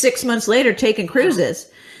 6 months later taking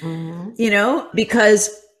cruises, because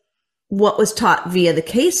what was taught via the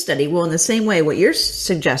case study. Well, in the same way, what you're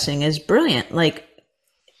suggesting is brilliant. Like,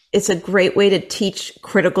 it's a great way to teach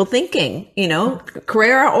critical thinking,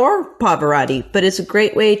 Carrera or Pavarotti, but it's a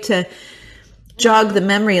great way to jog the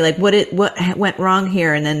memory, like what went wrong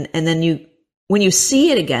here. And then you when you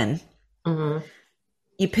see it again, Mhm.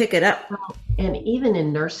 you pick it up. And even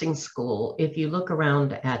in nursing school, if you look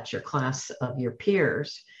around at your class of your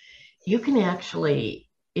peers, you can actually,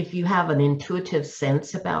 if you have an intuitive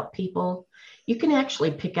sense about people, you can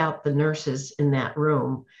actually pick out the nurses in that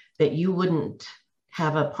room that you wouldn't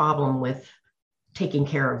have a problem with taking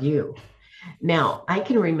care of you. Now, I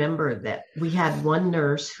can remember that we had one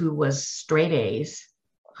nurse who was straight A's,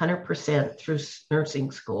 100% through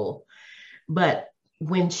nursing school. But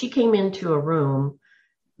when she came into a room,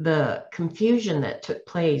 the confusion that took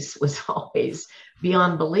place was always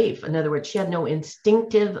beyond belief. In other words, she had no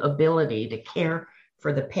instinctive ability to care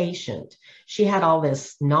for the patient. She had all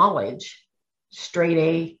this knowledge, straight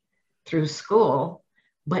A through school,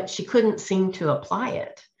 but she couldn't seem to apply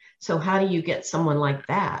it. So how do you get someone like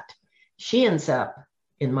that? She ends up,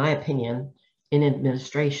 in my opinion, in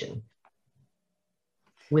administration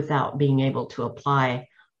without being able to apply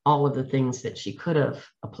all of the things that she could have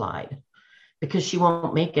applied, because she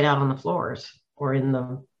won't make it out on the floors or in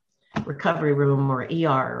the recovery room or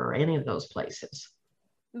ER or any of those places.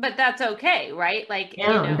 But that's okay, right? Like,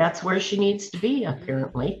 yeah, and that's where she needs to be,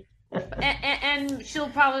 apparently. and she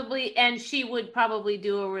would probably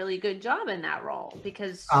do a really good job in that role,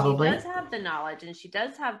 because Probably. she does have the knowledge and she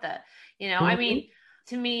does have the, Mm-hmm. I mean,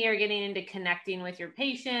 to me, you're getting into connecting with your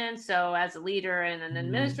patients. So as a leader in an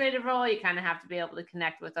administrative role, you kind of have to be able to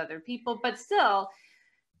connect with other people, but still,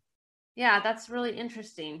 yeah, that's really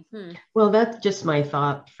interesting. Well, that's just my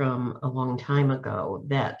thought from a long time ago,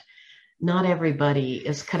 that not everybody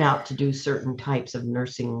is cut out to do certain types of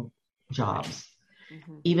nursing jobs.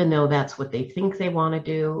 Even though that's what they think they want to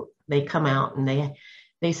do, they come out and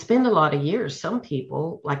they spend a lot of years, some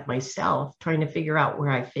people like myself, trying to figure out where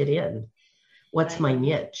I fit in. What's my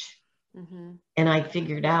niche? And I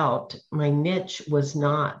figured out my niche was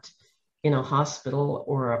not in a hospital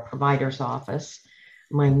or a provider's office.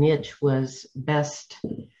 My niche was best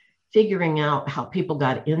figuring out how people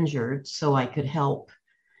got injured so I could help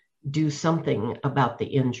do something about the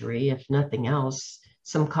injury, if nothing else,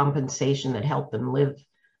 some compensation that helped them live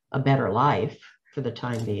a better life for the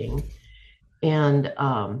time being. And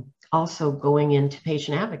also going into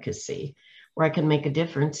patient advocacy, where I can make a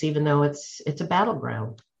difference, even though it's a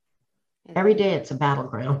battleground. Every day it's a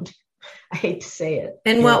battleground. I hate to say it.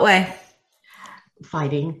 In what way?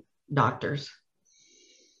 Fighting doctors.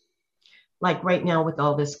 Like right now with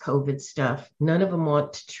all this COVID stuff, none of them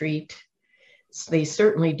want to treat. They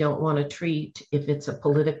certainly don't want to treat if it's a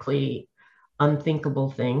politically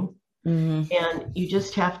unthinkable thing. And you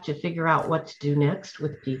just have to figure out what to do next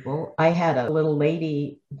with people. I had a little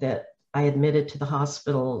lady that I admitted to the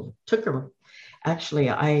hospital, took her. Actually,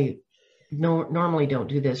 I normally don't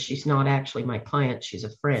do this. She's not actually my client. She's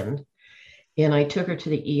a friend. And I took her to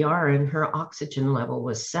the ER and her oxygen level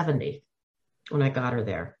was 70 when I got her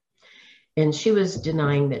there. And she was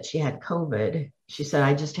denying that she had COVID. She said,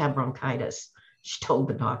 I just have bronchitis. She told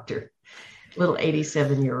the doctor, little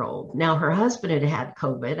 87-year-old. Now her husband had had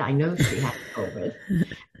COVID. I know she had COVID,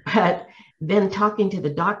 but then talking to the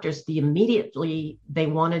doctors, immediately they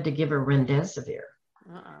wanted to give her remdesivir.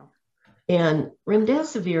 And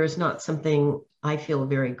remdesivir is not something I feel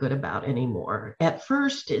very good about anymore. At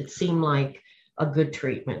first, it seemed like a good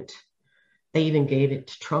treatment. They even gave it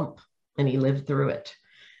to Trump and he lived through it.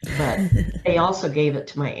 But they also gave it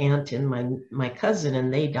to my aunt and my cousin,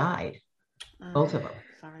 and they died, both of them.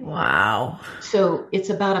 Sorry. Wow. So it's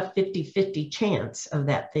about a 50-50 chance of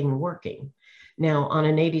that thing working. Now, on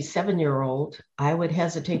an 87-year-old, I would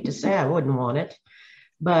hesitate to say I wouldn't want it,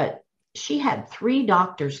 but she had 3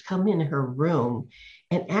 doctors come in her room,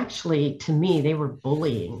 and actually, to me, they were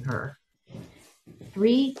bullying her.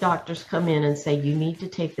 3 doctors come in and say, you need to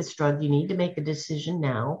take this drug. You need to make a decision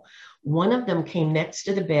now. One of them came next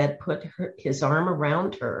to the bed, put his arm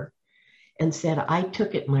around her, and said, I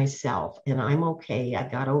took it myself and I'm okay. I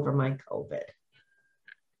got over my COVID.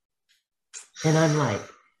 And I'm like,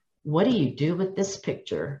 what do you do with this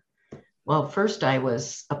picture? Well, first I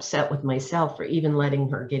was upset with myself for even letting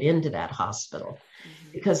her get into that hospital,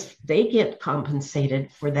 because they get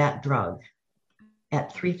compensated for that drug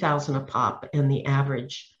at $3,000 a pop, and the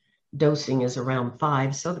average dosing is around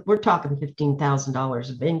 5. So we're talking $15,000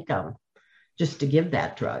 of income just to give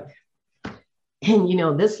that drug. And,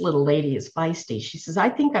 this little lady is feisty. She says, I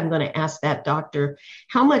think I'm going to ask that doctor,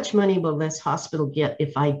 how much money will this hospital get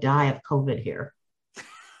if I die of COVID here?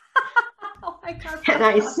 Oh my God. And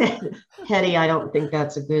I said, Hetty, I don't think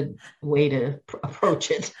that's a good way to approach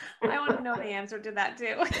it. I want to know the answer to that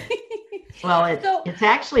too. Well, it's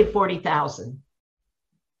actually 40,000.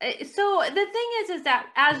 So the thing is that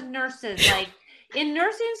as nurses, like, in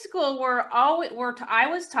nursing school, I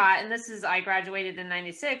was taught, and I graduated in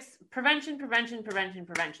 96, prevention,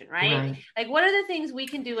 right? Like, what are the things we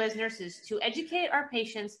can do as nurses to educate our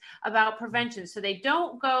patients about prevention so they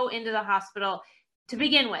don't go into the hospital to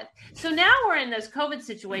begin with? So now we're in this COVID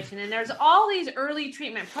situation, and there's all these early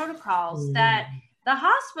treatment protocols that the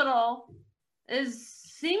hospital is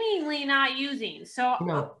seemingly not using. So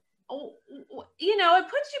it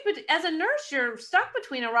puts you, as a nurse, you're stuck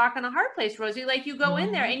between a rock and a hard place, Rosie. Like, you go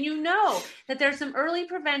in there and you know that there's some early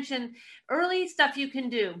prevention, early stuff you can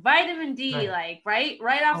do. Vitamin D,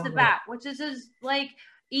 right off the bat, which is just like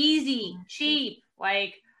easy, cheap,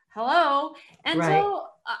 like, hello. And so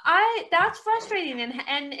that's frustrating.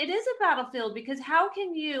 And it is a battlefield, because how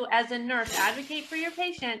can you as a nurse advocate for your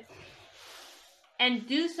patient and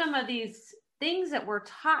do some of these things that we're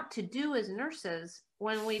taught to do as nurses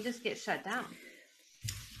when we just get shut down?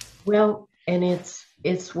 Well, and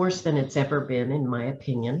it's worse than it's ever been, in my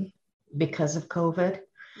opinion, because of COVID.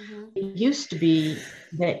 It used to be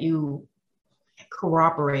that you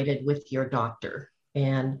cooperated with your doctor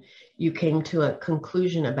and you came to a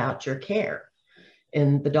conclusion about your care,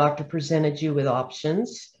 and the doctor presented you with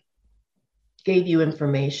options, gave you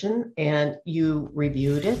information, and you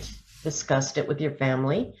reviewed it, discussed it with your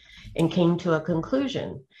family, and came to a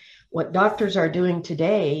conclusion. What doctors are doing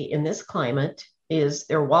today in this climate is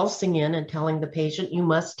they're waltzing in and telling the patient, you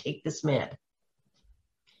must take this med.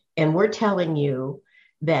 And we're telling you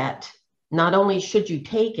that not only should you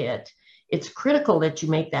take it, it's critical that you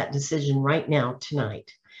make that decision right now, tonight.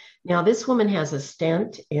 Now, this woman has a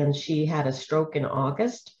stent and she had a stroke in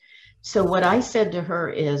August. So what I said to her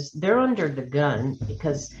is, they're under the gun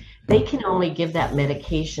because they can only give that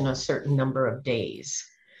medication a certain number of days.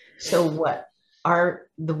 So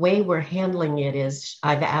the way we're handling it is,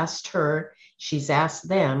 I've asked her, she's asked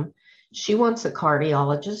them, she wants a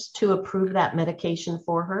cardiologist to approve that medication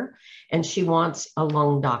for her, and she wants a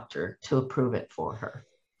lung doctor to approve it for her.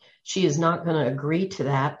 She is not going to agree to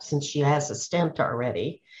that since she has a stent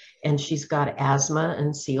already, and she's got asthma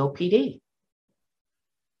and COPD.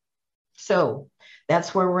 So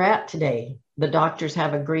that's where we're at today. The doctors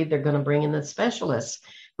have agreed they're going to bring in the specialists,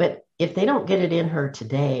 but if they don't get it in her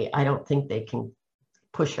today, I don't think they can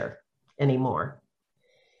push her anymore.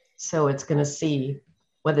 So it's going to see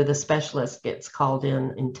whether the specialist gets called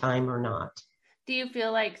in time or not. Do you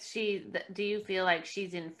feel like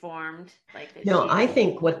she's informed? No, I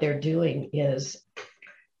think what they're doing is,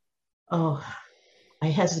 I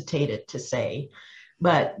hesitated to say,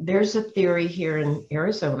 but there's a theory here in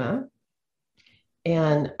Arizona,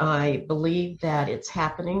 and I believe that it's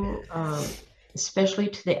happening, especially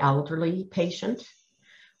to the elderly patient,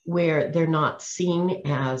 where they're not seen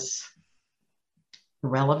as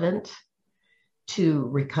relevant to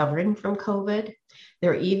recovering from COVID.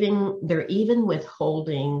 They're even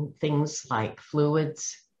withholding things like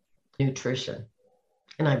fluids, nutrition,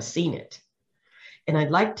 and I've seen it. And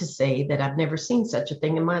I'd like to say that I've never seen such a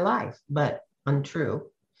thing in my life, but untrue.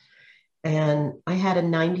 And I had a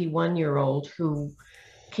 91-year-old who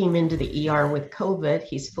came into the ER with COVID.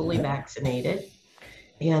 He's fully vaccinated.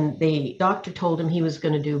 And the doctor told him he was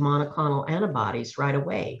going to do monoclonal antibodies right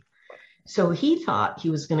away. So he thought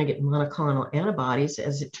he was going to get monoclonal antibodies.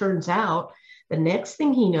 As it turns out, the next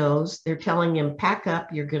thing he knows, they're telling him, pack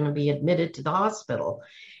up, you're going to be admitted to the hospital.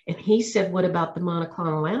 And he said, what about the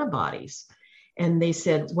monoclonal antibodies? And they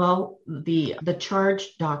said, well, the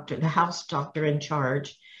charge doctor, the house doctor in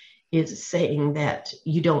charge, is saying that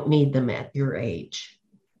you don't need them at your age.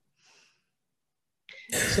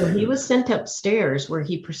 So he was sent upstairs, where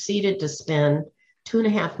he proceeded to spend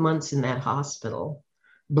 2.5 months in that hospital,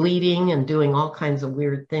 bleeding and doing all kinds of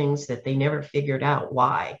weird things that they never figured out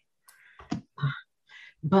why.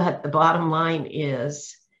 But the bottom line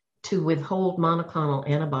is, to withhold monoclonal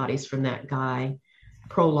antibodies from that guy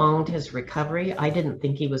prolonged his recovery. I didn't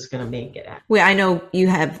think he was going to make it. Well, I know you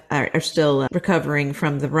are still recovering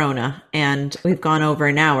from the Rona, and we've gone over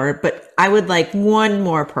an hour, but I would like one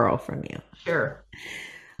more pearl from you. Sure.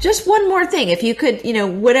 Just one more thing. If you could,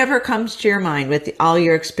 whatever comes to your mind with all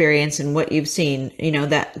your experience and what you've seen,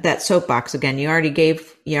 that soapbox again, you already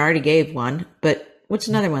gave one, but what's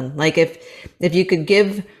another one? Like if you could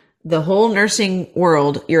give the whole nursing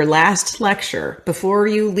world your last lecture before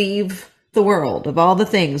you leave the world of all the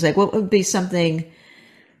things, like what would be something?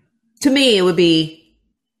 To me, it would be,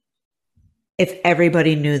 if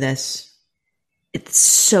everybody knew this. It's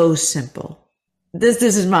so simple. This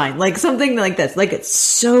is mine. Like something like this. Like, it's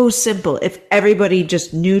so simple. If everybody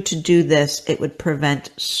just knew to do this, it would prevent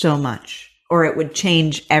so much, or it would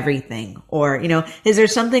change everything. Or, is there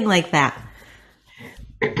something like that?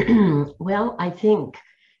 Well, I think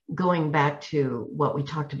going back to what we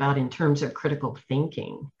talked about in terms of critical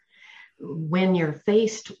thinking, when you're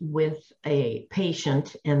faced with a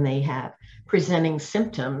patient and they have presenting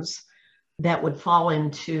symptoms that would fall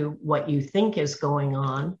into what you think is going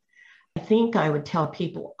on, I think I would tell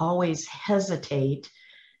people always hesitate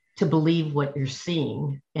to believe what you're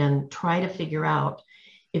seeing and try to figure out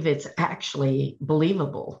if it's actually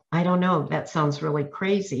believable. I don't know, that sounds really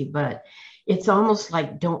crazy, but it's almost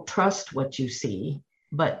like don't trust what you see,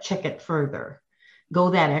 but check it further.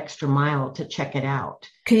 Go that extra mile to check it out.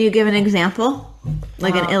 Can you give an example,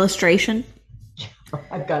 like an illustration?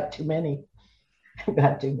 I've got too many.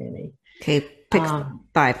 Okay, pick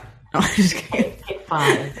 5. No, I'm just kidding. Pick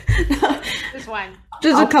 5. Just one.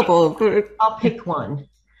 Just a couple. I'll pick one.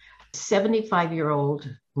 75-year-old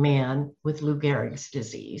man with Lou Gehrig's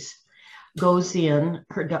disease goes in.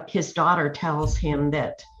 His daughter tells him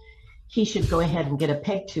that he should go ahead and get a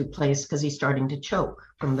peg tube placed because he's starting to choke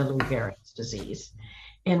from the Lou Gehrig's disease.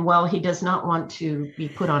 And while he does not want to be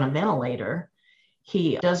put on a ventilator,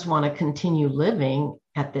 he does want to continue living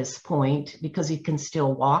at this point because he can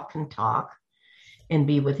still walk and talk and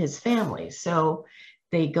be with his family. So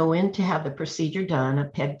they go in to have the procedure done, a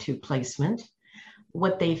peg tube placement.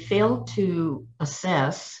 What they failed to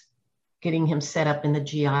assess, getting him set up in the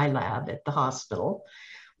GI lab at the hospital,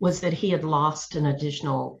 was that he had lost an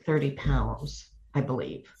additional 30 pounds, I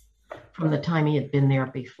believe, from the time he had been there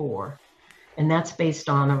before. And that's based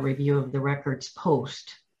on a review of the records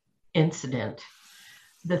post-incident.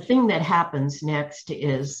 The thing that happens next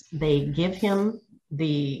is they give him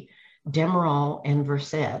the Demerol and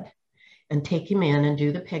Versed and take him in and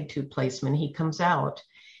do the peg tube placement. He comes out,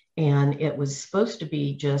 and it was supposed to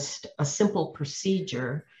be just a simple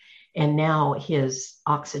procedure. And now his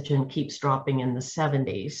oxygen keeps dropping in the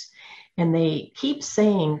 70s. And they keep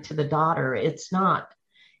saying to the daughter, it's not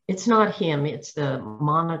him, it's the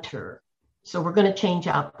monitor. So we're going to change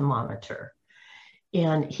out the monitor.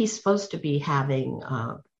 And he's supposed to be having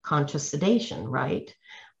conscious sedation, right?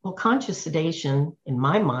 Well, conscious sedation, in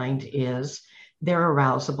my mind, is they're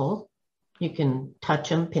arousable. You can touch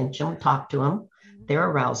them, pinch them, talk to them.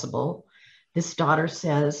 They're arousable. This daughter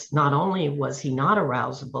says not only was he not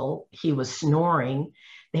arousable, he was snoring.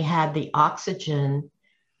 They had the oxygen,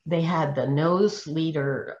 they had the nose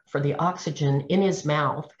leader for the oxygen in his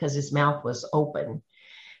mouth because his mouth was open,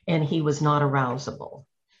 and he was not arousable.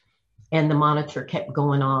 And the monitor kept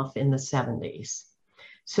going off in the 70s.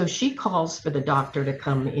 So she calls for the doctor to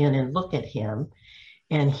come in and look at him.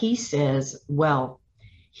 And he says, well,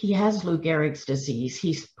 he has Lou Gehrig's disease.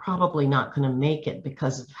 He's probably not going to make it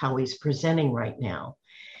because of how he's presenting right now.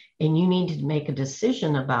 And you need to make a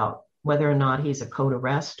decision about whether or not he's a code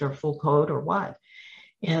arrest or full code or what.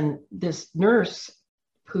 And this nurse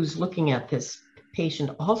who's looking at this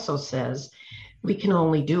patient also says, we can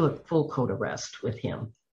only do a full code arrest with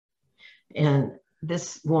him. And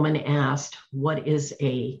this woman asked, what is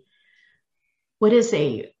a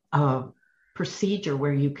procedure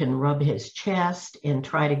where you can rub his chest and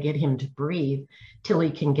try to get him to breathe till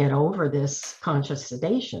he can get over this conscious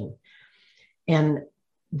sedation? And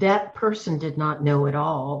that person did not know at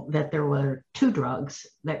all that there were 2 drugs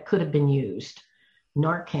that could have been used,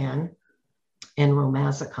 Narcan and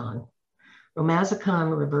Romazicon.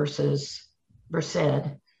 Romazicon reverses Versed,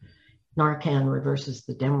 Narcan reverses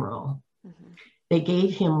the Demerol. Mm-hmm. They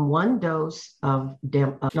gave him 1 dose of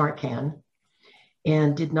Narcan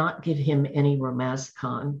and did not give him any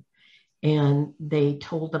Romazicon. And they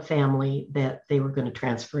told the family that they were going to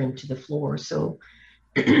transfer him to the floor so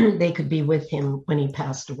they could be with him when he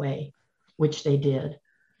passed away, which they did.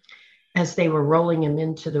 As they were rolling him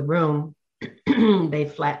into the room, they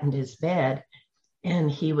flattened his bed,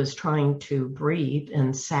 and he was trying to breathe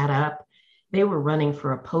and sat up. They were running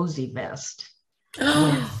for a posy vest.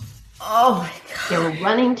 Oh my God. They were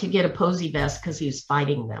running to get a posy vest because he was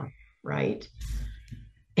fighting them, right?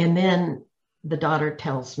 And then the daughter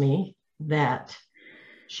tells me that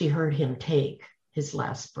she heard him take his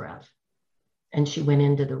last breath. And she went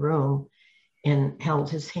into the room and held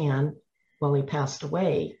his hand while he passed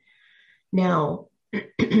away. Now,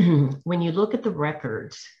 when you look at the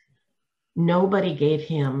records, nobody gave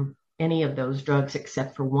him any of those drugs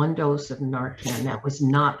except for 1 dose of Narcan. That was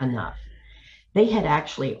not enough. They had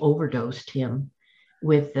actually overdosed him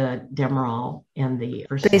with the Demerol and the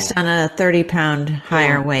Versed. Based on a 30-pound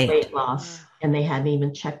higher weight loss. And they hadn't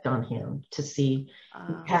even checked on him to see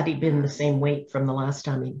had he been the same weight from the last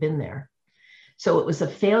time he'd been there. So it was a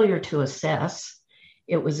failure to assess.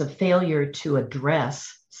 It was a failure to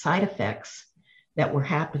address side effects that were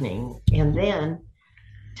happening. And then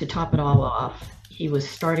to top it all off, he was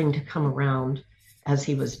starting to come around as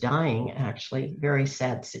he was dying, actually. Very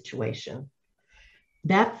sad situation.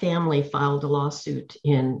 That family filed a lawsuit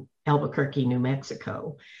in Albuquerque, New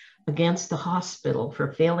Mexico, against the hospital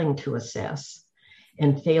for failing to assess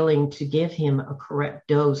and failing to give him a correct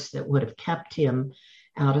dose that would have kept him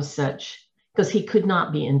out of such, because he could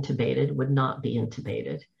not be intubated, would not be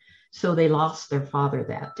intubated. So they lost their father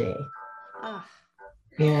that day. Oh.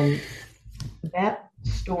 And that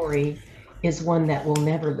story is one that will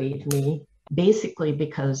never leave me, basically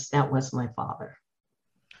because that was my father.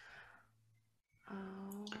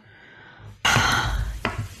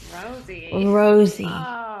 Rosie.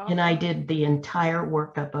 Oh. And I did the entire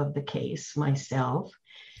workup of the case myself.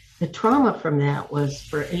 The trauma from that was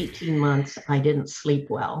for 18 months, I didn't sleep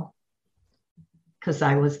well because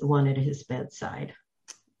I was the one at his bedside.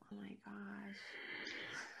 Oh my gosh.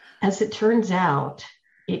 As it turns out,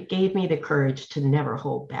 it gave me the courage to never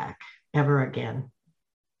hold back ever again.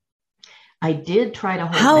 I did try to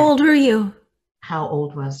hold back. How old were you? How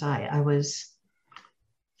old was I? I was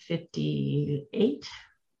 58,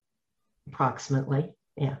 approximately.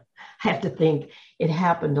 Yeah, I have to think. It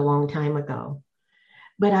happened a long time ago.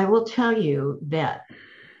 But I will tell you that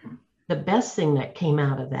the best thing that came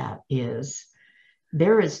out of that is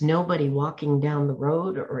there is nobody walking down the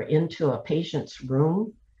road or into a patient's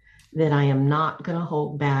room that I am not going to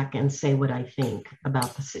hold back and say what I think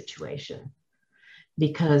about the situation,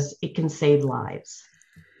 because it can save lives.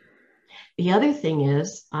 The other thing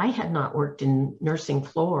is, I had not worked in nursing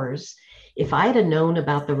floors. If I had known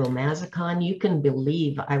about the Romazicon, you can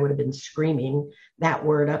believe I would have been screaming that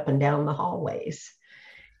word up and down the hallways.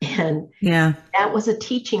 And yeah, that was a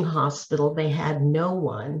teaching hospital. They had no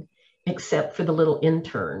one except for the little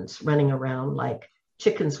interns running around like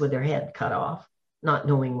chickens with their head cut off, not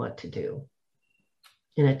knowing what to do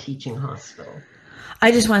in a teaching hospital.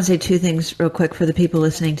 I just want to say two things real quick for the people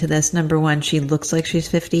listening to this. Number one, she looks like she's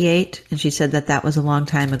 58, and she said that that was a long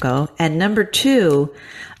time ago. And number two,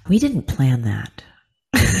 we didn't plan that.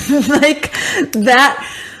 Like, that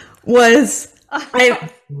was,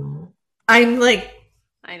 I'm like,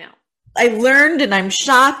 I know. I learned and I'm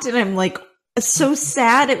shocked and I'm like, so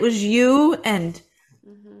sad it was you. And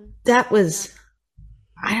that was,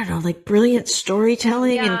 I don't know, like brilliant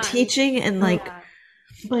storytelling and teaching and like.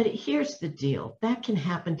 But here's the deal. That can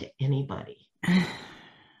happen to anybody.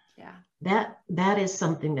 Yeah. That is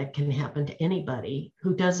something that can happen to anybody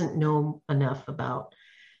who doesn't know enough about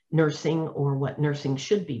nursing or what nursing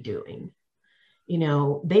should be doing. You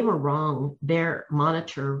know, they were wrong. Their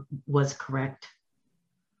monitor was correct.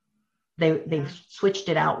 They switched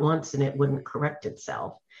it out once and it wouldn't correct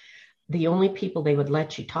itself. The only people they would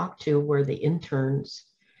let you talk to were the interns.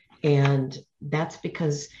 And that's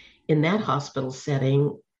because in that hospital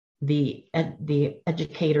setting, the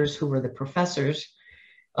educators who were the professors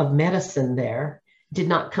of medicine there did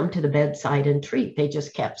not come to the bedside and treat. They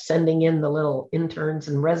just kept sending in the little interns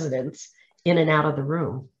and residents in and out of the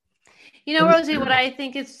room. You know, Rosie, what I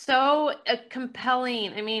think is so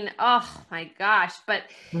compelling, I mean, oh my gosh, but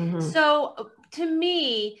so to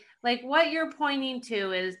me, like what you're pointing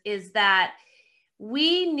to is that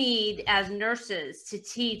we need as nurses to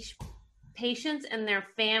teach patients and their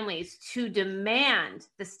families to demand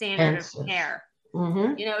the standard of care.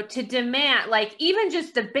 You know, to demand, like even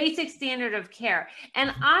just the basic standard of care.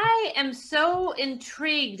 And I am so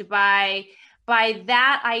intrigued by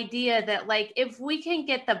that idea that like, if we can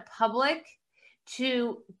get the public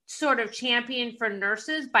to sort of champion for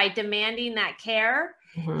nurses by demanding that care,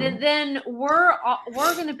 then we're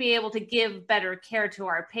going to be able to give better care to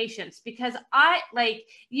our patients. Because like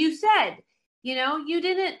you said, you know,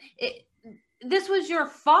 this was your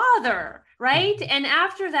father, right? And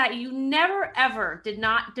after that, you never, ever did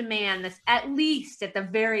not demand this, at the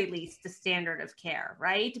very least, the standard of care,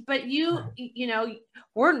 right? But you know,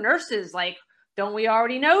 we're nurses, like, don't we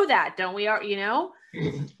already know that? Don't we, you know?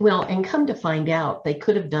 Well, and come to find out, they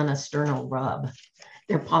could have done a sternal rub.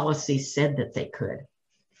 Their policy said that they could.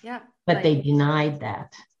 Yeah. But they denied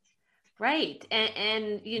that. Right.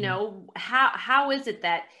 And you know, how is it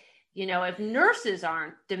that, you know, if nurses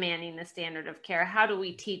aren't demanding the standard of care, how do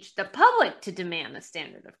we teach the public to demand the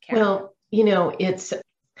standard of care? Well, you know, it's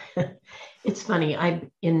funny.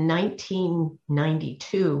 In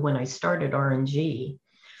 1992, when I started R&G,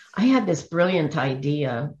 I had this brilliant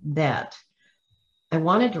idea that I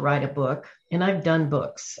wanted to write a book, and I've done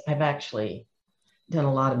books. I've actually done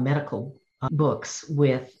a lot of medical books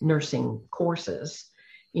with nursing courses.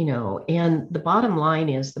 You know, and the bottom line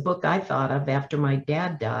is the book I thought of after my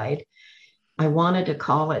dad died, I wanted to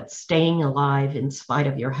call it Staying Alive in Spite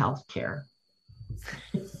of Your Healthcare.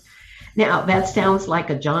 Now, that sounds like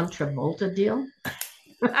a John Travolta deal.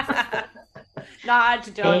 Nod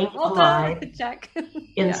to John Staying alive Travolta. Check.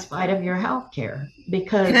 in Yeah. spite of your health care.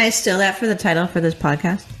 Because Can I steal that for the title for this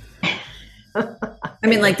podcast? I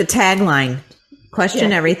mean, like the tagline,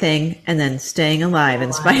 question Yeah. everything and then staying alive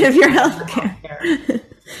in spite of your health care.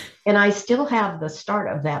 And I still have the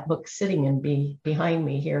start of that book sitting behind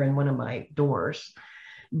me here in one of my doors,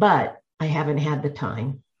 but I haven't had the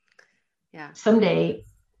time. Yeah. Someday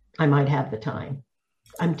I might have the time.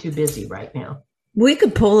 I'm too busy right now. We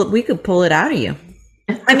could pull it out of you.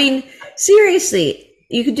 I mean, seriously,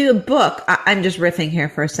 you could do a book. I'm just riffing here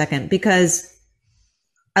for a second because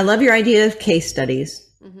I love your idea of case studies.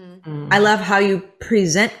 I love how you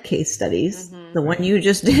present case studies. The one you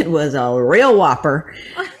just did was a real whopper.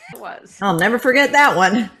 It was. I'll never forget that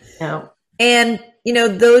one. No. And, you know,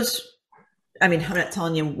 those, I mean, I'm not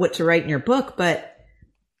telling you what to write in your book, but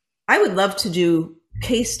I would love to do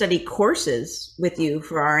case study courses with you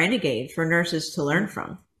for our Renegade for nurses to learn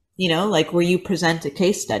from, you know, like where you present a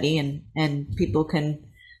case study and people can,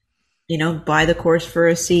 you know, buy the course for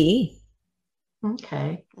a CE.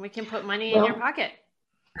 Okay. We can put money in your pocket.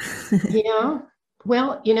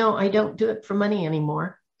 I don't do it for money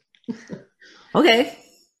anymore. Okay.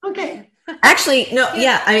 Okay. Actually, no,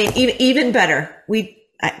 yeah. I mean, even better.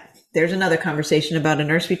 There's another conversation about a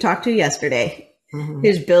nurse we talked to yesterday.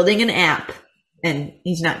 Who's building an app and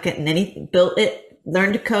he's not getting anything. Built it,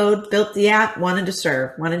 learned to code, built the app, wanted to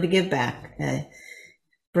serve, wanted to give back.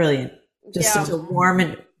 Brilliant. Just such a warm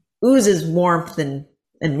and oozes warmth and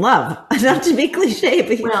love. Not to be cliche,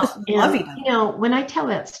 but love you. You know, when I tell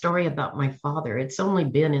that story about my father, it's only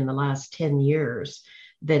been in the last 10 years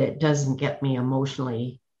that it doesn't get me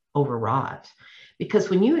emotionally overwrought. Because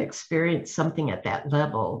when you experience something at that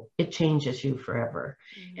level, it changes you forever.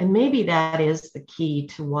 And maybe that is the key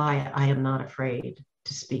to why I am not afraid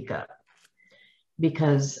to speak up.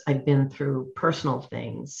 Because I've been through personal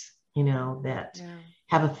things, you know, that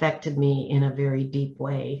have affected me in a very deep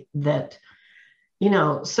way that, you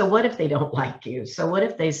know, so what if they don't like you? So what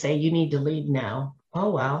if they say you need to leave now?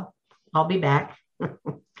 Oh, well, I'll be back.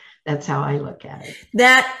 That's how I look at it.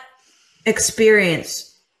 That experience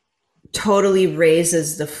totally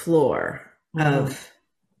raises the floor of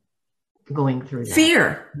going through that.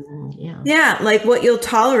 Fear. Yeah. Like what you'll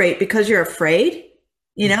tolerate because you're afraid,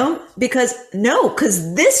 you know, because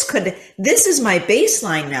this is my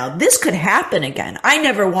baseline now. This could happen again. I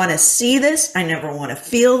never want to see this. I never want to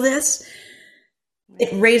feel this.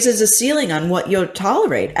 It raises a ceiling on what you'll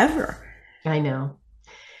tolerate ever. I know.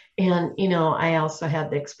 And, you know, I also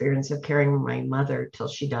had the experience of caring for my mother till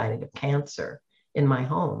she died of cancer in my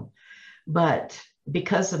home. But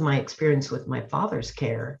because of my experience with my father's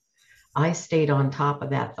care, I stayed on top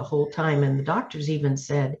of that the whole time. And the doctors even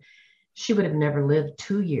said she would have never lived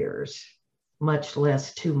 2 years, much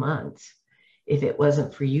less 2 months, if it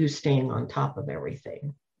wasn't for you staying on top of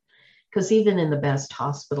everything. Because even in the best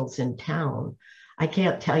hospitals in town, I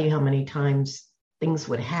can't tell you how many times things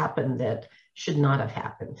would happen that should not have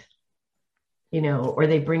happened, you know, or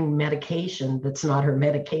they bring medication that's not her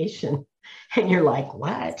medication. And you're like,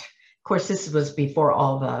 what? Of course, this was before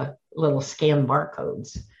all the little scan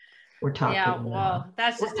barcodes we're talking. Yeah, well,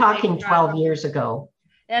 we're talking 12 years ago.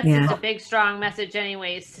 That's just a big, strong message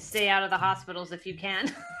anyways, to stay out of the hospitals if you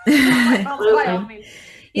can. You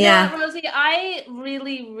know, Rosie, I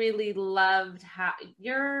really, really loved how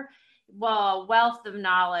you're wealth of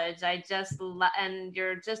knowledge. And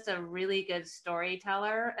you're just a really good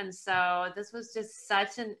storyteller. And so this was just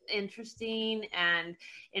such an interesting and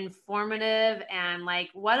informative and like,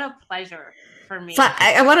 what a pleasure for me.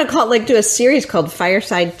 I want to do a series called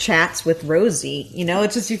Fireside Chats with Rosie. You know,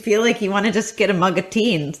 it's just, you feel like you want to just get a mug of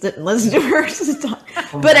tea and sit and listen to her talk.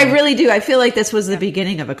 But I really do. I feel like this was the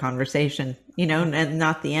beginning of a conversation, you know, and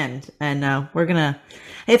not the end. And we're going to,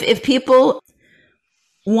 if people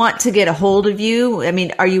want to get a hold of you, I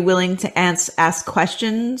mean, are you willing to ask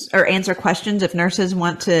questions or answer questions if nurses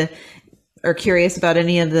want to, are curious about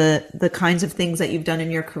any of the kinds of things that you've done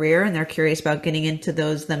in your career and they're curious about getting into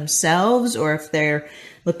those themselves, or if they're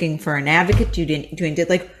looking for an advocate,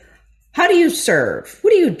 like, how do you serve?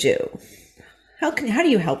 What do you do? How do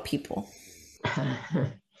you help people?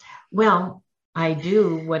 Well, I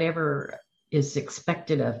do whatever is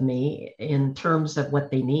expected of me in terms of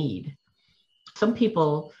what they need. Some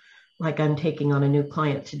people, like I'm taking on a new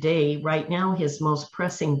client today, right now, his most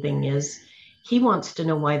pressing thing is he wants to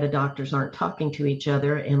know why the doctors aren't talking to each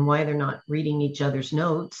other and why they're not reading each other's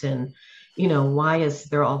notes. And, you know, why is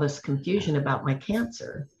there all this confusion about my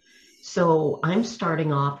cancer? So I'm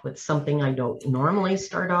starting off with something I don't normally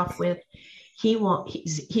start off with.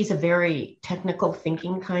 He's a very technical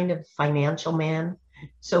thinking kind of financial man.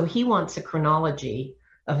 So he wants a chronology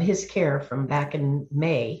of his care from back in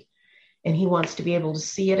May, and he wants to be able to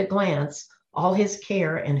see at a glance all his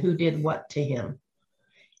care and who did what to him,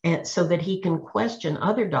 and so that he can question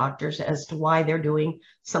other doctors as to why they're doing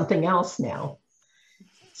something else now.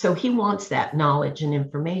 So he wants that knowledge and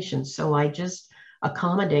information. So I just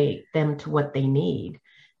accommodate them to what they need.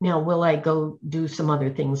 Now, will I go do some other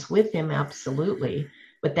things with him? Absolutely.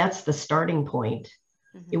 But that's the starting point.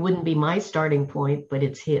 It wouldn't be my starting point, but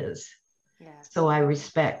it's his. Yes. So I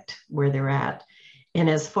respect where they're at. And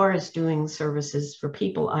as far as doing services for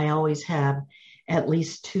people, I always have at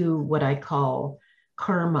least 2 what I call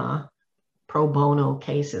karma pro bono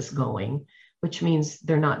cases going, which means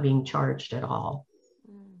they're not being charged at all.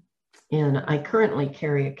 And I currently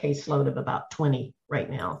carry a caseload of about 20 right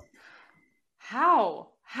now. How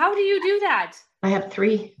do you do that? I have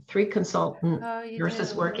three consultant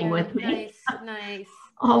nurses working with me. Nice.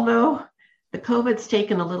 Although the COVID's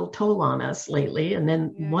taken a little toll on us lately, and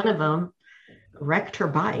then one of them wrecked her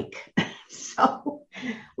bike. So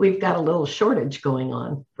we've got a little shortage going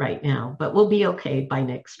on right now, but we'll be okay by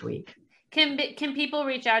next week. Can people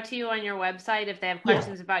reach out to you on your website if they have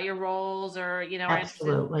questions about your roles or, you know?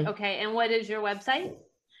 Absolutely. Okay. And what is your website?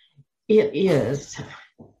 It is,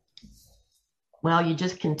 well, you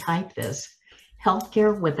just can type this,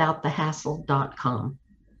 healthcarewithoutthehassle.com.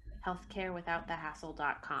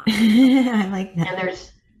 Healthcarewithoutthehassle.com. I like that. And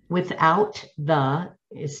there's without the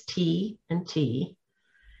is T and T,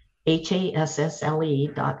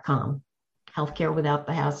 HASSLE.com,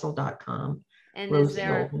 healthcarewithoutthehassle.com. And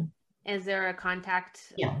Rosie is there a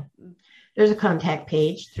contact? Yeah, there's a contact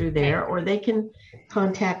page through there, or they can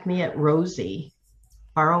contact me at Rosie,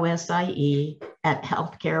 ROSIE, at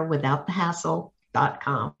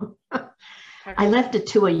healthcarewithoutthehassle.com. I left it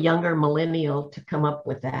to a younger millennial to come up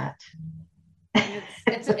with that.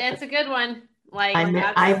 It's a good one. Like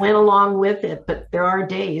I went along with it, but there are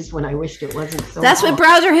days when I wished it wasn't so. That's what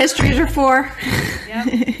browser histories are for. Yep.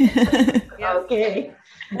 Okay.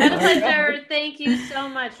 What a pleasure. Thank you so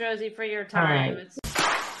much, Rosie, for your time. Right.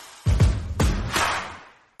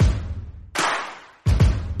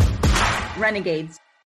 Renegades.